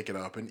does take it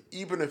up, and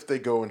even if they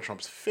go in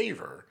Trump's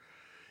favor,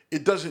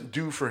 it doesn't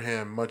do for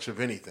him much of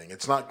anything.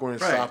 It's not going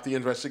to stop the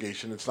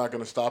investigation. It's not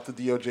going to stop the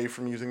DOJ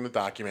from using the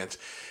documents.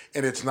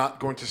 And it's not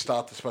going to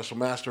stop the special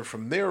master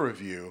from their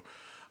review.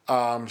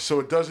 So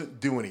it doesn't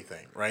do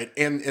anything, right?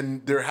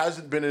 And there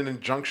hasn't been an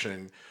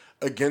injunction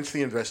against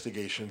the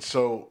investigation,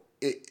 so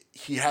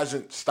he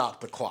hasn't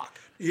stopped the clock.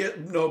 Yeah,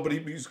 no, but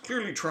he's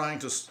clearly trying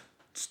to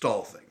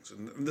stall things,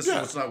 and this is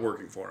what's not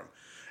working for him.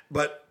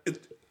 But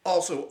it's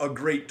also a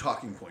great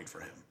talking point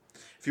for him.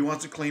 If he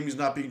wants to claim he's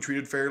not being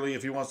treated fairly,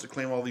 if he wants to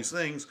claim all these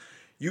things,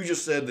 you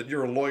just said that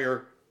you're a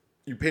lawyer,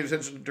 you paid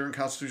attention during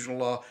constitutional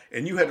law,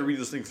 and you had to read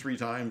this thing 3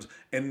 times,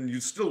 and you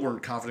still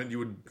weren't confident you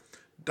would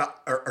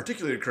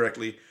articulate it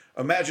correctly.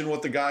 Imagine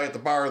what the guy at the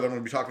bar that I'm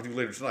going to be talking to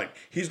later tonight,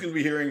 he's going to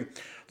be hearing,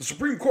 the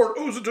Supreme Court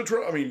owes it to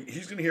Trump. I mean,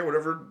 he's going to hear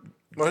whatever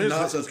Well, here's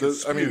nonsense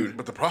gets I mean, spewed.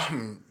 but the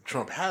problem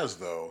Trump has,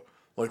 though,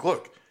 like,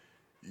 look,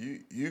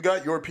 you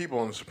got your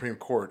people in the Supreme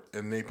Court,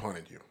 and they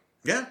punted you,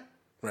 Yeah.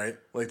 right?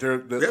 Like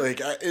they're Yeah.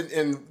 like,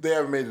 and they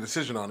haven't made a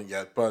decision on it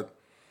yet, but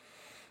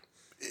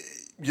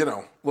you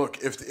know, look,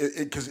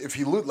 because if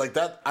he like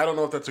that, I don't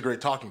know if that's a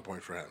great talking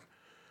point for him.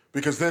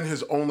 Because then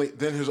his only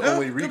good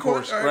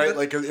recourse, point. All right? right,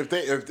 Like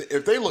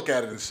if they look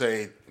at it and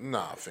say,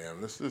 "Nah,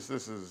 fam, this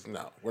is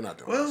no, we're not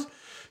doing this,"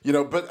 you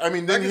know. But I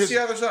mean, I then can see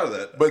the other side of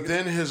that. but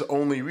then his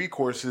only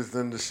recourse is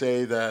then to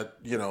say that,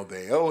 you know,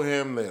 they owe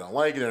him, they don't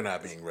like it, they're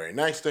not being very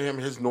nice to him.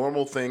 His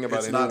normal thing about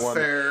It's anyone, not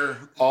fair.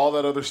 all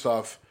that other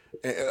stuff.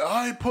 And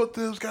I put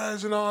those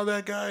guys and all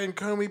that guy and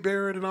Comey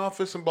Barrett in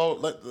office and blah,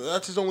 blah.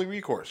 That's his only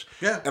recourse.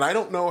 Yeah. And I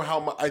don't know how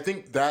much. I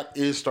think that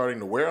is starting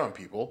to wear on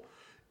people.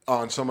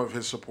 On some of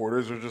his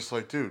supporters are just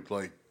like, dude,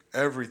 like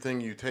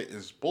everything you take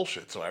is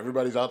bullshit. So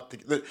everybody's out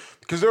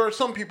because there are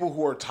some people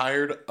who are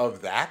tired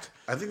of that.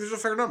 I think there's a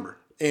fair number.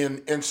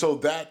 And so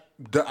that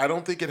I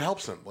don't think it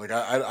helps him. Like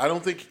I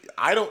don't think if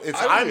I don't I'm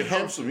think it him,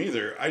 helps him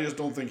either. I just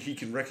don't think he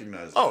can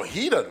recognize it. oh,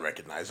 he doesn't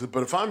recognize it.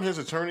 But if I'm his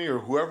attorney or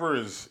whoever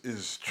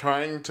is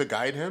trying to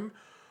guide him,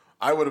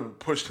 I would have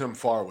pushed him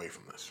far away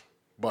from this.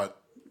 But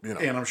you know,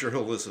 And I'm sure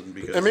he'll listen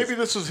because and maybe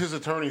this is his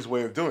attorney's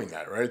way of doing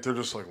that, right? They're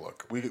just like,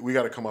 look, we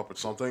got to come up with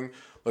something.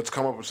 Let's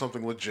come up with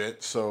something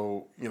legit,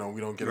 so you know we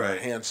don't get our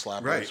Right. hand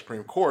slapped by Right. the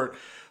Supreme Court.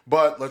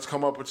 But let's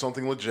come up with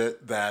something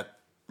legit that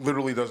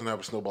literally doesn't have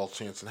a snowball's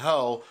chance in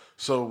hell,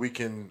 so we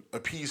can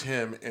appease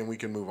him and we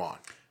can move on.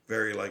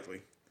 very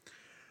likely.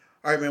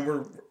 All right, man.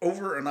 We're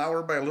over an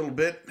hour by a little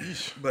bit,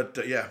 but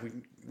yeah,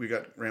 we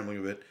got rambling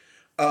a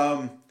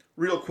bit.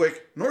 Real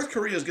quick, North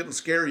Korea is getting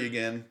scary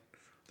again.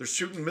 They're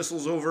shooting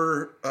missiles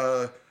over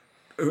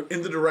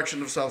in the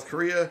direction of South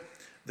Korea.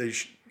 They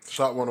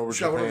Shot one over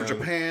shot Japan. one over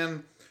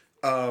Japan.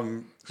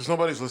 Because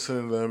nobody's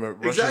listening to them.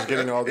 Russia's Exactly.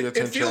 getting all the It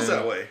attention. feels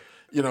that way.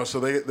 You know, so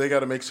they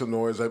got to make some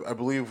noise. I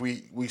believe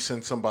we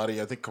sent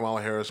somebody. I think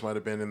Kamala Harris might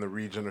have been in the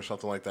region or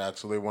something like that.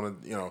 So they wanted,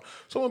 you know,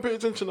 someone pay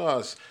attention to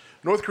us.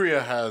 North Korea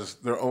has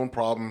their own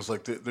problems.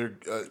 Like they're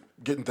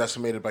getting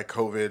decimated by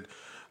COVID.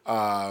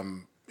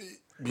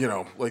 You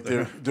know, like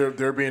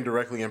they're being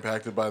directly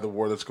impacted by the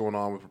war that's going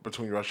on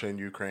between Russia and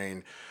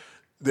Ukraine.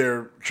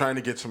 They're trying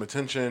to get some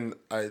attention.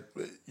 I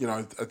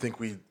think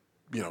we,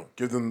 you know,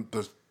 give them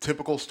the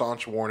typical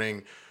staunch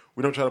warning.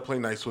 We don't try to play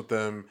nice with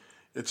them.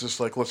 It's just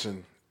like,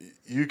 listen,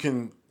 you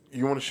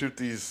want to shoot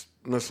these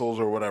missiles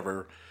or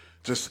whatever,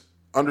 just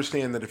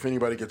understand that if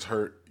anybody gets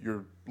hurt,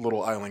 your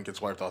little island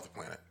gets wiped off the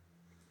planet.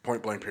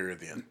 Point blank, period,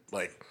 the end.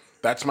 Like,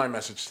 that's my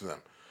message to them,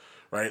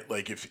 right?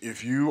 Like,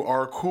 if you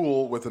are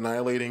cool with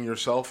annihilating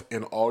yourself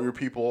and all your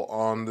people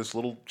on this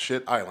little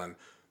shit island,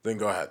 then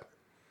go ahead.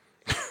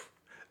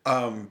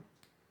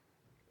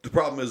 The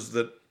problem is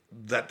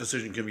that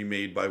decision can be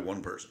made by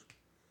one person.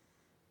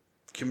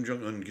 Kim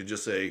Jong-un could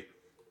just say,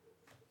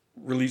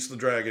 release the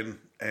dragon,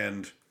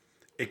 and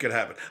it could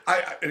happen.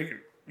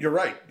 You're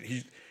right.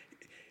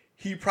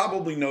 He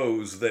probably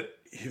knows that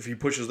if he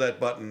pushes that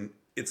button,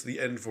 it's the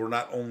end for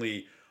not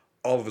only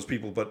all of his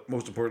people, but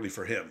most importantly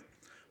for him.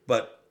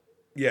 But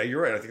yeah,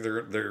 you're right. I think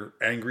they're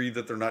angry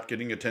that they're not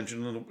getting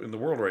attention in the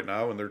world right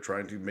now, and they're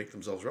trying to make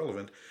themselves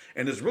relevant.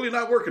 And it's really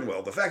not working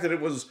well. The fact that it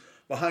was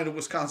behind a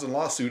Wisconsin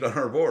lawsuit on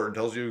our board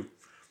tells you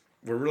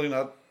we're really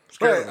not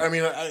scared Right. of it. I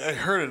mean, I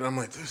heard it, and I'm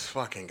like, this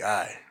fucking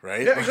guy,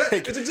 right? Yeah, exactly.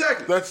 Like, It's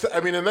exactly.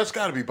 and that's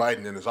got to be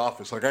Biden in his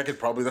office. Like, that's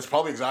probably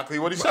exactly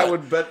what he said. I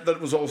would bet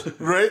that was also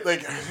Right?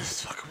 Like,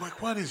 this fucking,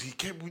 like, what is he?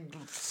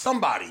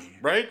 Somebody,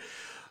 right?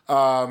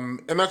 And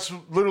that's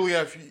literally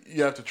how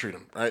you have to treat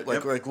him, right? Like,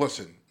 Yep. like,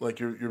 listen, like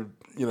you're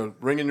you know,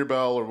 ringing your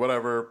bell or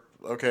whatever.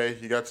 Okay,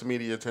 you got some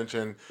media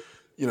attention.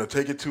 You know,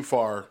 take it too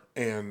far,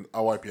 and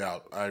I'll wipe you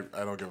out. I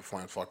don't give a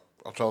flying fuck.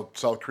 I'll tell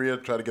South Korea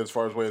try to get as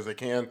far away as they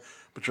can,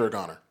 but you're a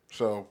goner.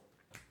 So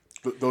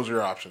those are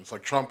your options.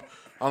 Like Trump,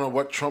 I don't know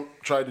what Trump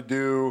tried to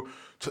do.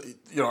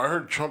 I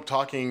heard Trump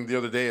talking the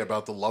other day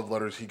about the love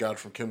letters he got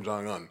from Kim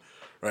Jong-un,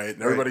 right?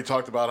 And everybody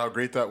talked about how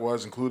great that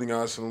was, including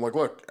us. And I'm like,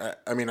 look,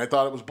 I mean, I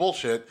thought it was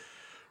bullshit,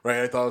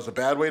 right? I thought it was a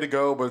bad way to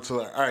go, but it's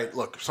like, all right,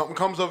 look, if something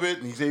comes of it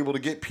and he's able to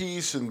get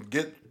peace and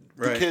get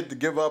the kid to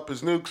give up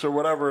his nukes or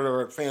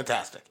whatever,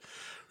 fantastic,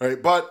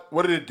 right? But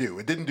what did it do?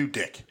 It didn't do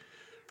dick,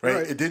 right?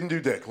 It didn't do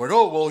dick. Like,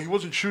 oh, well, he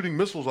wasn't shooting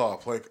missiles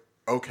off. Like,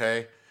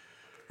 okay.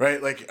 Right,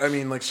 like I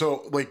mean, like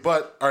so, like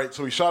but all right.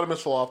 So he shot a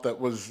missile off that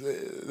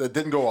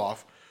didn't go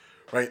off,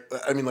 right?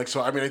 I mean, like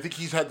so. I mean, I think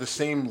he's had the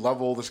same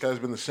level. This guy's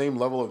been the same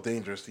level of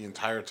dangerous the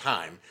entire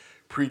time,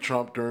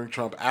 pre-Trump, during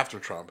Trump, after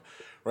Trump,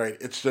 right?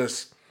 It's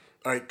just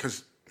all right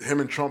because him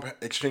and Trump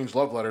exchanged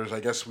love letters.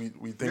 I guess we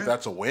think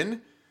that's a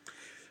win.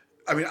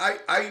 I mean,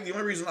 the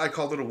only reason I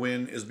called it a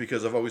win is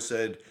because I've always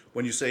said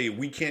when you say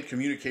we can't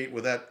communicate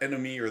with that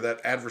enemy or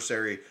that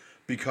adversary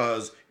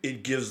because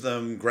it gives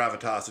them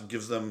gravitas, it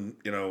gives them,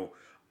 you know,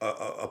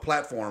 a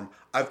platform.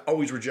 I've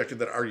always rejected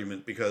that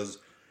argument because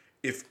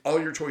if all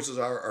your choices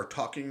are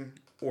talking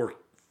or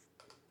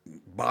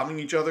bombing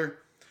each other,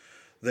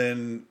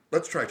 then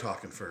let's try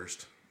talking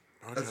first.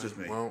 That's just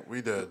me. Well,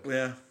 we did.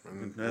 Yeah.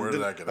 And where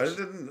did that get us? I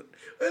didn't,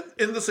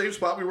 in the same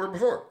spot we were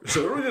before.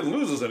 So it really didn't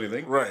lose us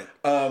anything. Right.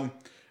 And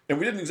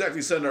we didn't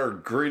exactly send our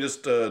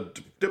greatest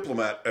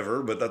diplomat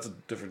ever, but that's a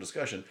different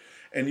discussion.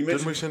 And you mentioned...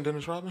 Didn't we send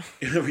Dennis Rodman?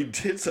 We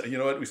did. You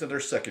know what? We sent our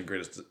second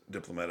greatest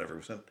diplomat ever.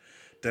 We sent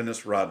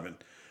Dennis Rodman.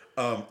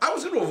 I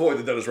was going to avoid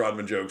the Dennis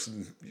Rodman jokes,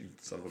 and you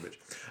son of a bitch.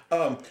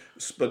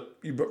 But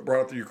you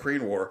brought up the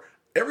Ukraine war.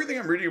 Everything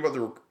I'm reading about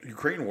the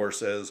Ukraine war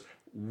says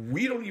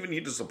we don't even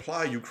need to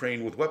supply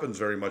Ukraine with weapons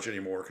very much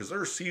anymore because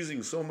they're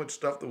seizing so much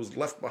stuff that was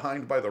left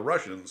behind by the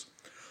Russians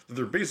that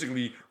they're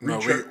basically... We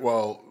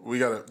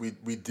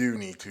do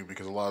need to,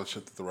 because a lot of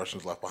shit that the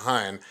Russians left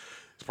behind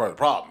is part of the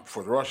problem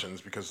for the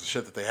Russians, because the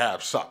shit that they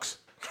have sucks.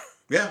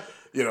 Yeah.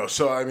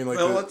 So I mean, like...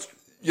 Well, that's...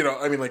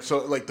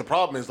 the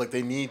problem is, like,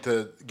 they need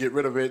to get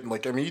rid of it, and,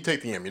 like, I mean, you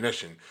take the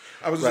ammunition.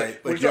 I was right?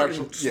 We're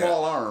talking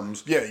small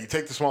arms. Yeah, you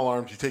take the small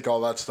arms, you take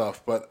all that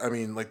stuff, but, I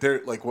mean, like,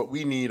 they're, like, what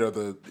we need are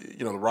the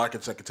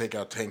rockets that could take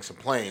out tanks and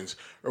planes,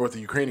 or what the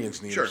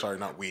Ukrainians need. Sure. I'm sorry,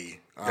 not we.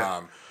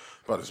 Yeah.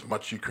 But as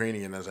much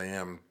Ukrainian as I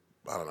am,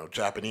 I don't know,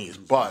 Japanese,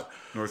 but...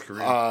 North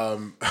Korea.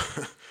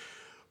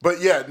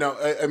 But yeah, no,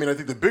 I mean, I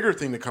think the bigger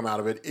thing to come out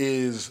of it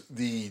is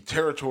the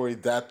territory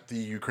that the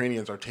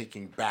Ukrainians are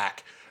taking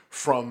back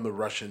from the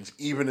Russians,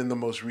 even in the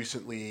most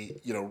recently,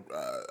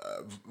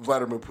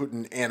 Vladimir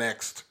Putin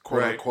annexed,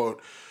 quote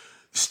unquote,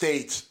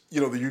 states.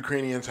 The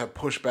Ukrainians have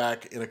pushed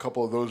back in a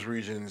couple of those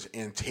regions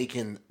and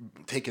taken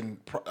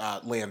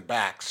land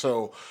back.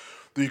 So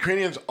the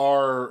Ukrainians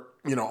are,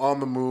 on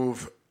the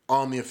move,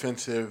 on the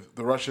offensive.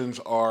 The Russians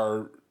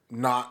are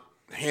not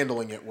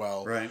handling it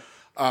well. Right.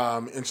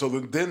 And so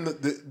then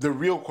the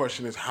real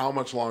question is, how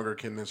much longer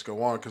can this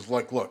go on? Because,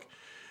 like, look,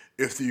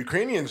 if the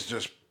Ukrainians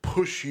just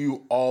push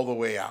you all the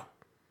way out,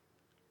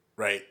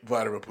 right,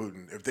 Vladimir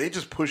Putin, if they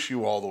just push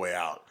you all the way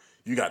out,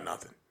 you got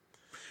nothing.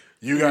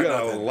 You got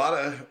nothing. A lot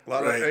of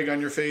egg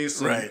on your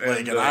face. Right.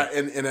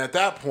 And at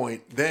that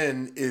point,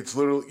 then it's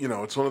literally,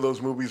 it's one of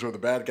those movies where the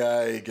bad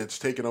guy gets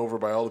taken over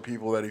by all the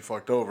people that he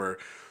fucked over.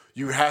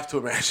 You have to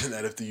imagine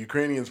that if the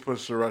Ukrainians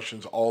push the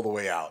Russians all the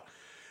way out,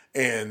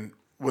 and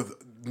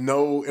with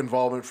no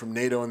involvement from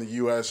NATO and the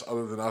U.S.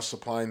 other than us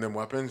supplying them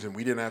weapons, and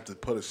we didn't have to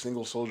put a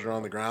single soldier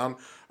on the ground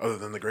other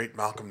than the great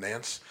Malcolm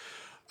Nance.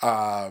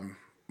 My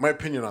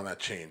opinion on that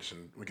changed,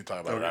 and we can talk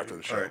about it after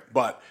the show. Right.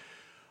 But,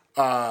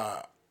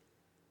 I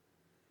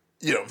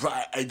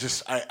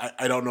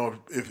don't know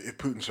if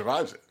Putin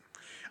survives it.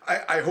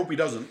 I hope he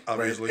doesn't,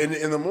 obviously.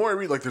 Right. And the more I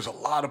read, like, there's a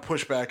lot of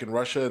pushback in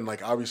Russia, and,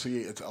 like,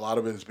 obviously a lot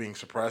of it is being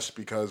suppressed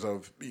because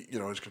of,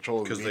 his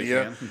control of the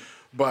media. They can.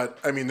 But,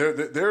 I mean,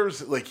 there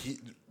is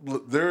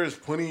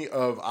plenty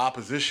of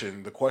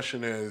opposition. The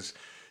question is,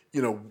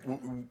 do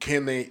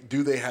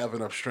they have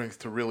enough strength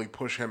to really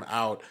push him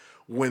out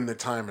when the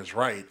time is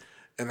right?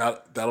 And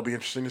that'll be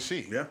interesting to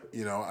see. Yeah.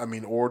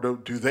 Or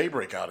do they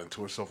break out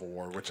into a civil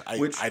war, which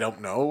I don't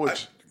know.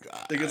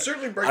 They can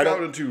certainly break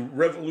out into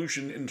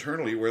revolution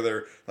internally where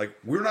they're like,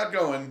 we're not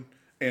going,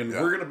 and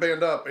we're going to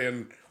band up,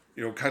 and,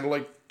 kind of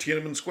like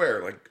Tiananmen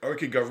Square. Like,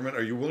 okay, government,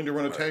 are you willing to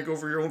run a tank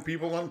over your own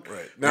people?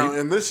 Right. Now,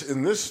 in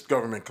this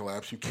government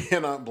collapse, you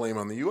cannot blame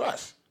on the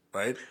U.S.,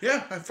 right?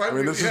 Yeah.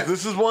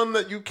 This is one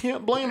that you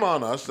can't blame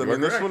on us. I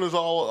mean, this one is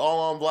all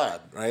on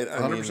Vlad, right?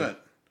 100%.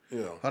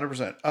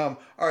 100%. All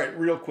right,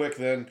 real quick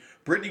then.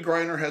 Brittany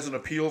Griner has an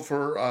appeal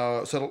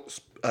for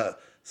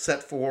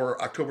set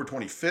for October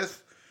 25th.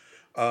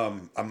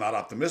 I'm not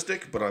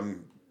optimistic, but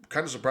I'm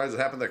kind of surprised it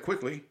happened that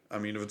quickly. I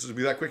mean, if it's going to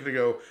be that quick to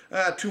go,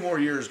 2 more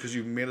years because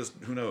you made us,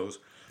 who knows.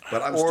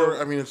 But it's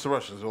the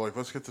Russians. They're like,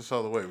 let's get this out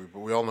of the way. But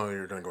we all know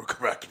you're going to go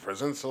back to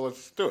prison, so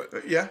let's do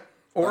it. Yeah.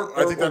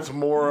 I think that's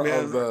more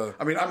of the...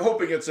 I mean, I'm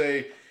hoping it's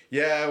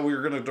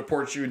we're going to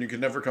deport you and you can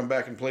never come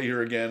back and play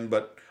here again,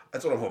 but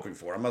that's what I'm hoping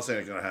for. I'm not saying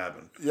it's going to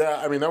happen.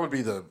 Yeah, I mean, that would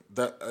be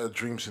a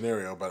dream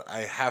scenario, but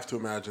I have to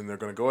imagine they're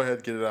going to go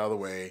ahead, get it out of the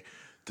way,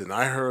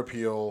 deny her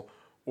appeal,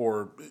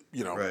 or,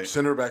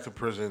 send her back to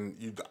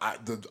prison.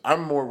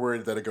 I'm more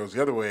worried that it goes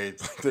the other way.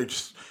 They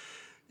just...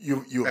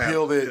 You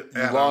appealed it,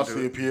 you lost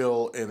the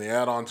appeal, and they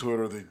add on to it,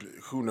 or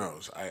who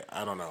knows?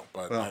 I don't know.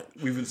 But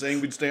we've been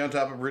saying we'd stay on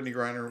top of Brittany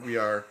Griner. We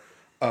are.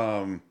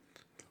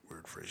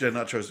 Weird phrase.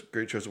 Yeah,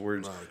 great choice of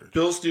words.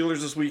 Bills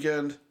Steelers this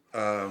weekend.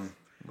 We'll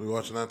be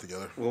watching that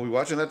together. We'll be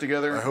watching that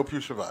together. I hope you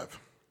survive.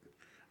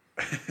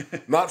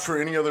 Not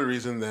for any other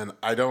reason than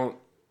I don't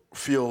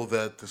feel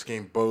that this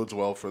game bodes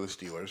well for the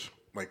Steelers.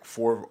 Like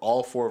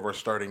all 4 of our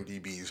starting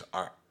DBs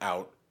are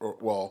out.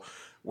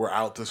 We're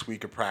out this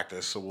week of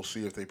practice, so we'll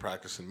see if they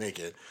practice and make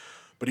it.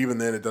 But even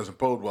then, it doesn't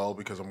bode well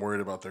because I'm worried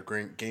about their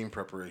game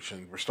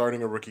preparation. We're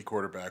starting a rookie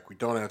quarterback. We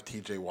don't have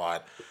T.J.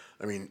 Watt.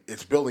 I mean,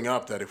 it's building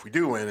up that if we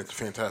do win, it's a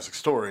fantastic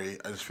story.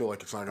 I just feel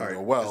like it's not going to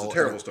go well. It's a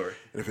terrible story.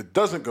 And if it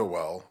doesn't go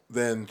well,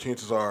 then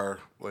chances are,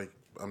 like,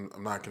 I'm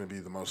not going to be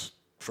the most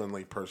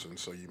friendly person,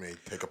 so you may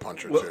take a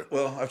punch or two.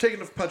 Well, I've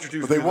taken a punch or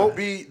two. But they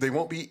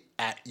won't be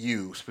at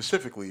you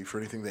specifically for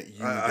anything that you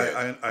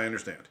did. I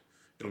understand.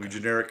 It'll be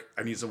generic.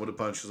 I need someone to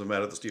punch because I'm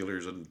mad at the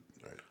Steelers, and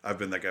I've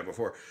been that guy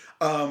before.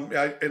 And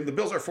the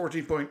Bills are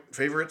 14-point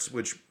favorites,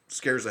 which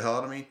scares the hell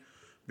out of me.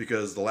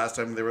 because the last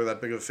time they were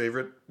that big of a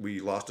favorite, we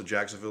lost to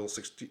Jacksonville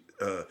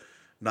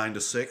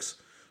 9-6.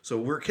 So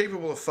we're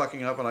capable of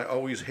fucking up, and I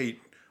always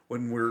hate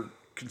when we're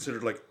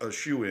considered like a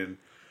shoe-in.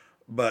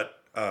 But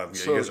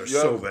you guys are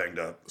so banged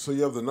up. So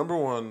you have the number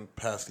one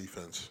pass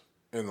defense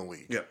in the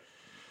league. Yeah.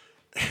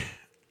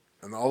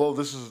 And although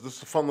this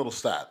is a fun little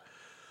stat,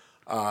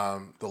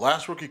 the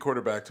last rookie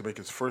quarterback to make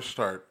his first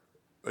start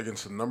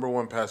against the number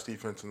one pass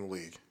defense in the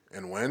league,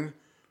 and when,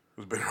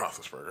 was Ben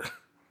Roethlisberger.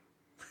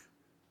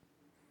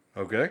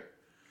 Okay.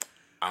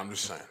 I'm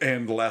just saying.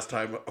 And the last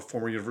time a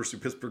former University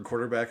of Pittsburgh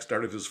quarterback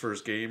started his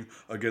first game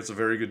against a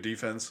very good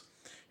defense,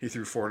 he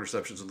threw 4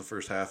 interceptions in the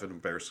first half and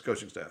embarrassed the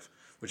coaching staff,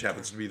 which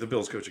happens to be the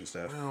Bills coaching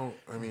staff. Well,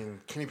 I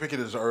mean, Kenny Pickett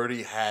has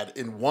already had,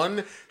 in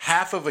one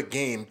half of a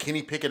game,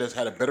 Kenny Pickett has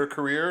had a better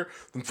career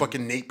than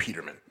fucking Nate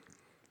Peterman.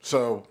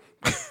 So,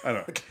 I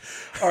know.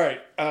 All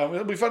right.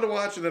 It'll be fun to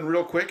watch. And then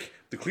real quick,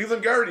 the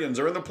Cleveland Guardians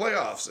are in the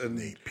playoffs. And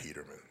Nate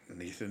Peterman.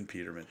 Nathan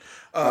Peterman.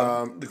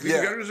 The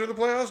Cleveland Guardians are in the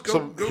playoffs?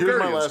 Go here's Guardians.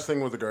 my last thing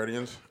with the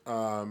Guardians,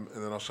 and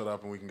then I'll shut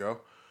up and we can go.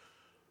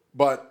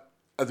 But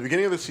at the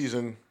beginning of the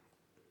season,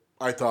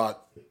 I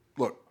thought,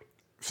 look,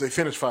 if they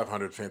finish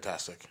 500,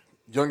 fantastic.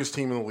 Youngest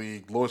team in the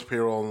league, lowest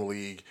payroll in the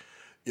league.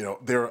 You know,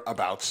 they're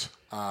abouts.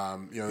 They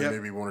may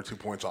be 1 or 2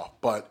 points off.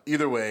 But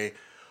either way,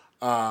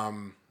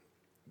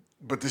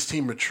 but this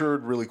team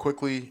matured really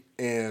quickly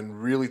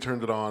and really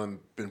turned it on and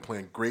been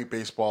playing great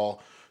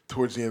baseball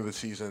towards the end of the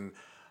season.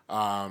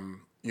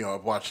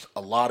 I've watched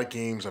a lot of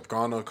games. I've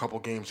gone to a couple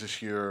games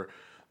this year.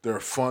 They're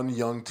a fun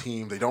young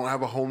team. They don't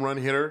have a home run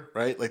hitter,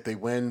 right? Like they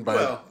win by.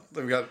 Well,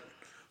 they've got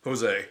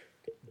Jose.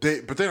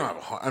 But they don't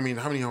have. How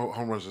many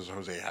home runs does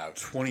Jose have?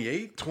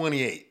 28?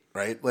 28,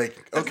 right?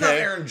 Like It's not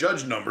Aaron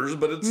Judge numbers,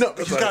 but it's no.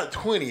 But he's got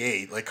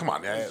 28. Like, come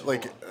on,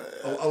 like.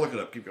 I'll look it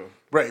up. Keep going.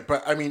 Right,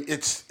 but I mean,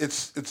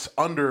 it's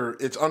under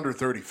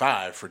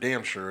 35 for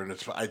damn sure, and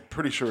I'm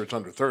pretty sure it's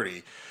under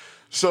 30.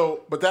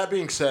 So, but that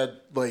being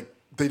said, like.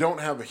 They don't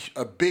have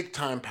a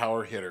big-time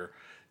power hitter,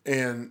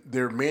 and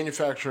they're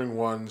manufacturing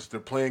ones. They're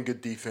playing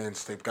good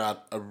defense. They've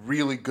got a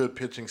really good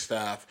pitching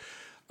staff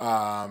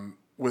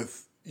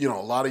with, a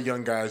lot of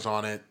young guys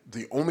on it.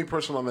 The only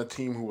person on that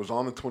team who was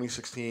on the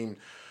 2016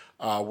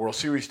 World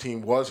Series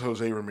team was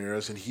Jose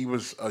Ramirez, and he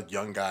was a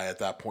young guy at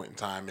that point in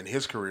time in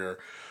his career.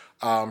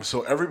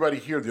 So everybody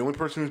here, the only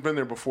person who's been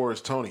there before is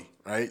Tony,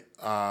 right?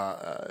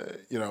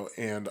 I'm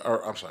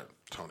sorry,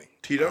 Tony.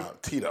 Tito?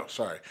 Tito,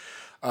 sorry.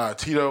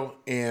 Tito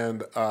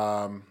and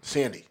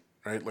Sandy,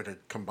 right? Like I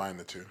combined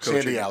the two.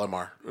 Coaching. Sandy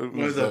Alomar.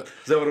 Is that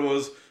what it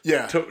was?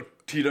 Yeah.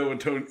 Tito and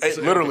Tony.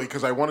 Literally,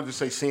 because I wanted to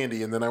say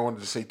Sandy and then I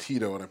wanted to say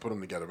Tito and I put them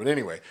together. But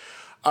anyway,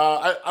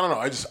 I don't know.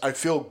 I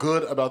feel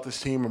good about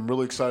this team. I'm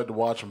really excited to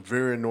watch. I'm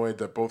very annoyed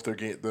that both their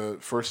the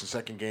first and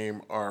second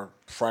game are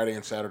Friday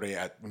and Saturday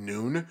at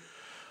noon.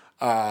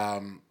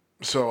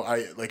 So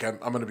I'm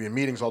going to be in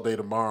meetings all day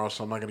tomorrow,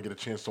 so I'm not going to get a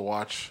chance to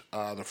watch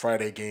the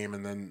Friday game,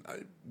 and then I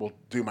will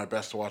do my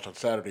best to watch on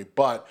Saturday.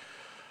 But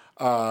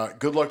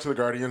good luck to the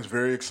Guardians.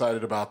 Very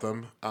excited about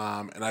them.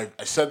 And I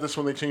said this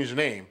when they changed the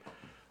name.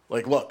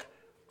 Like, look,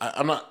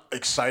 I'm not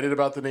excited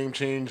about the name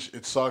change.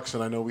 It sucks,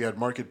 and I know we had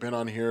Market Ben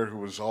on here who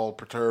was all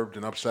perturbed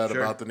and upset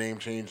about the name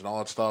change and all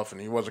that stuff,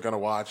 and he wasn't going to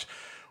watch.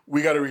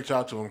 We got to reach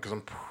out to him because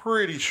I'm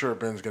pretty sure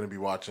Ben's going to be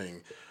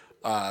watching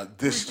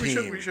this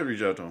team. We should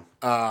reach out to him.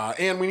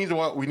 And we need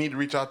to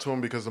reach out to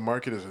him because the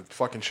market is a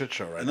fucking shit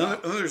show right now.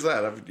 And then there's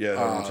that. I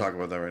don't want to talk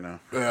about that right now.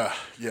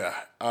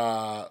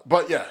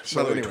 But yeah.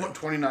 So by the way, anyway.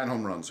 29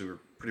 home runs. We were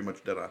pretty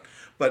much dead on.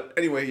 But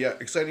anyway, yeah,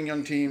 exciting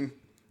young team.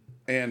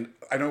 And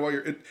I know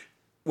why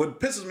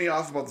what pisses me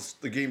off about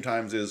the game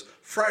times is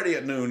Friday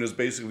at noon is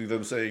basically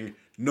them saying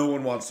no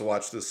one wants to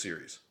watch this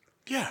series.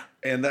 Yeah.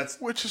 And that's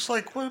which is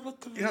like what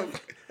about the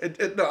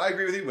no, I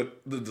agree with you,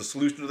 but the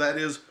solution to that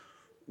is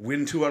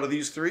win 2 out of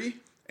these 3,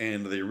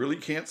 and they really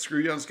can't screw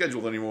you on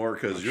schedule anymore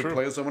because you're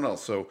playing someone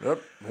else. So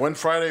win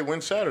Friday,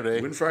 win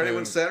Saturday. Win Friday,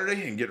 win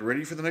Saturday, and get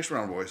ready for the next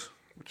round, boys.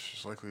 Which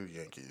is likely the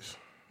Yankees.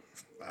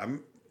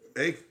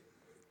 Hey.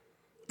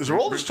 Is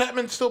Aroldis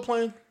Chapman still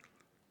playing?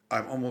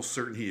 I'm almost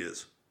certain he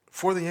is.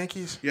 For the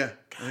Yankees? Yeah,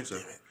 I think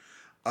so.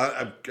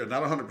 I'm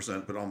not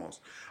 100%, but almost.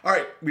 All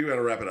right, we got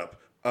to wrap it up.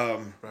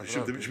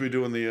 Should be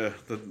doing the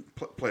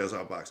Play Us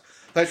Out box.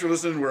 Thanks for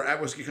listening. We're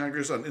at Whiskey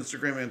Congress on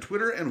Instagram and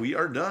Twitter, and we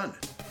are done.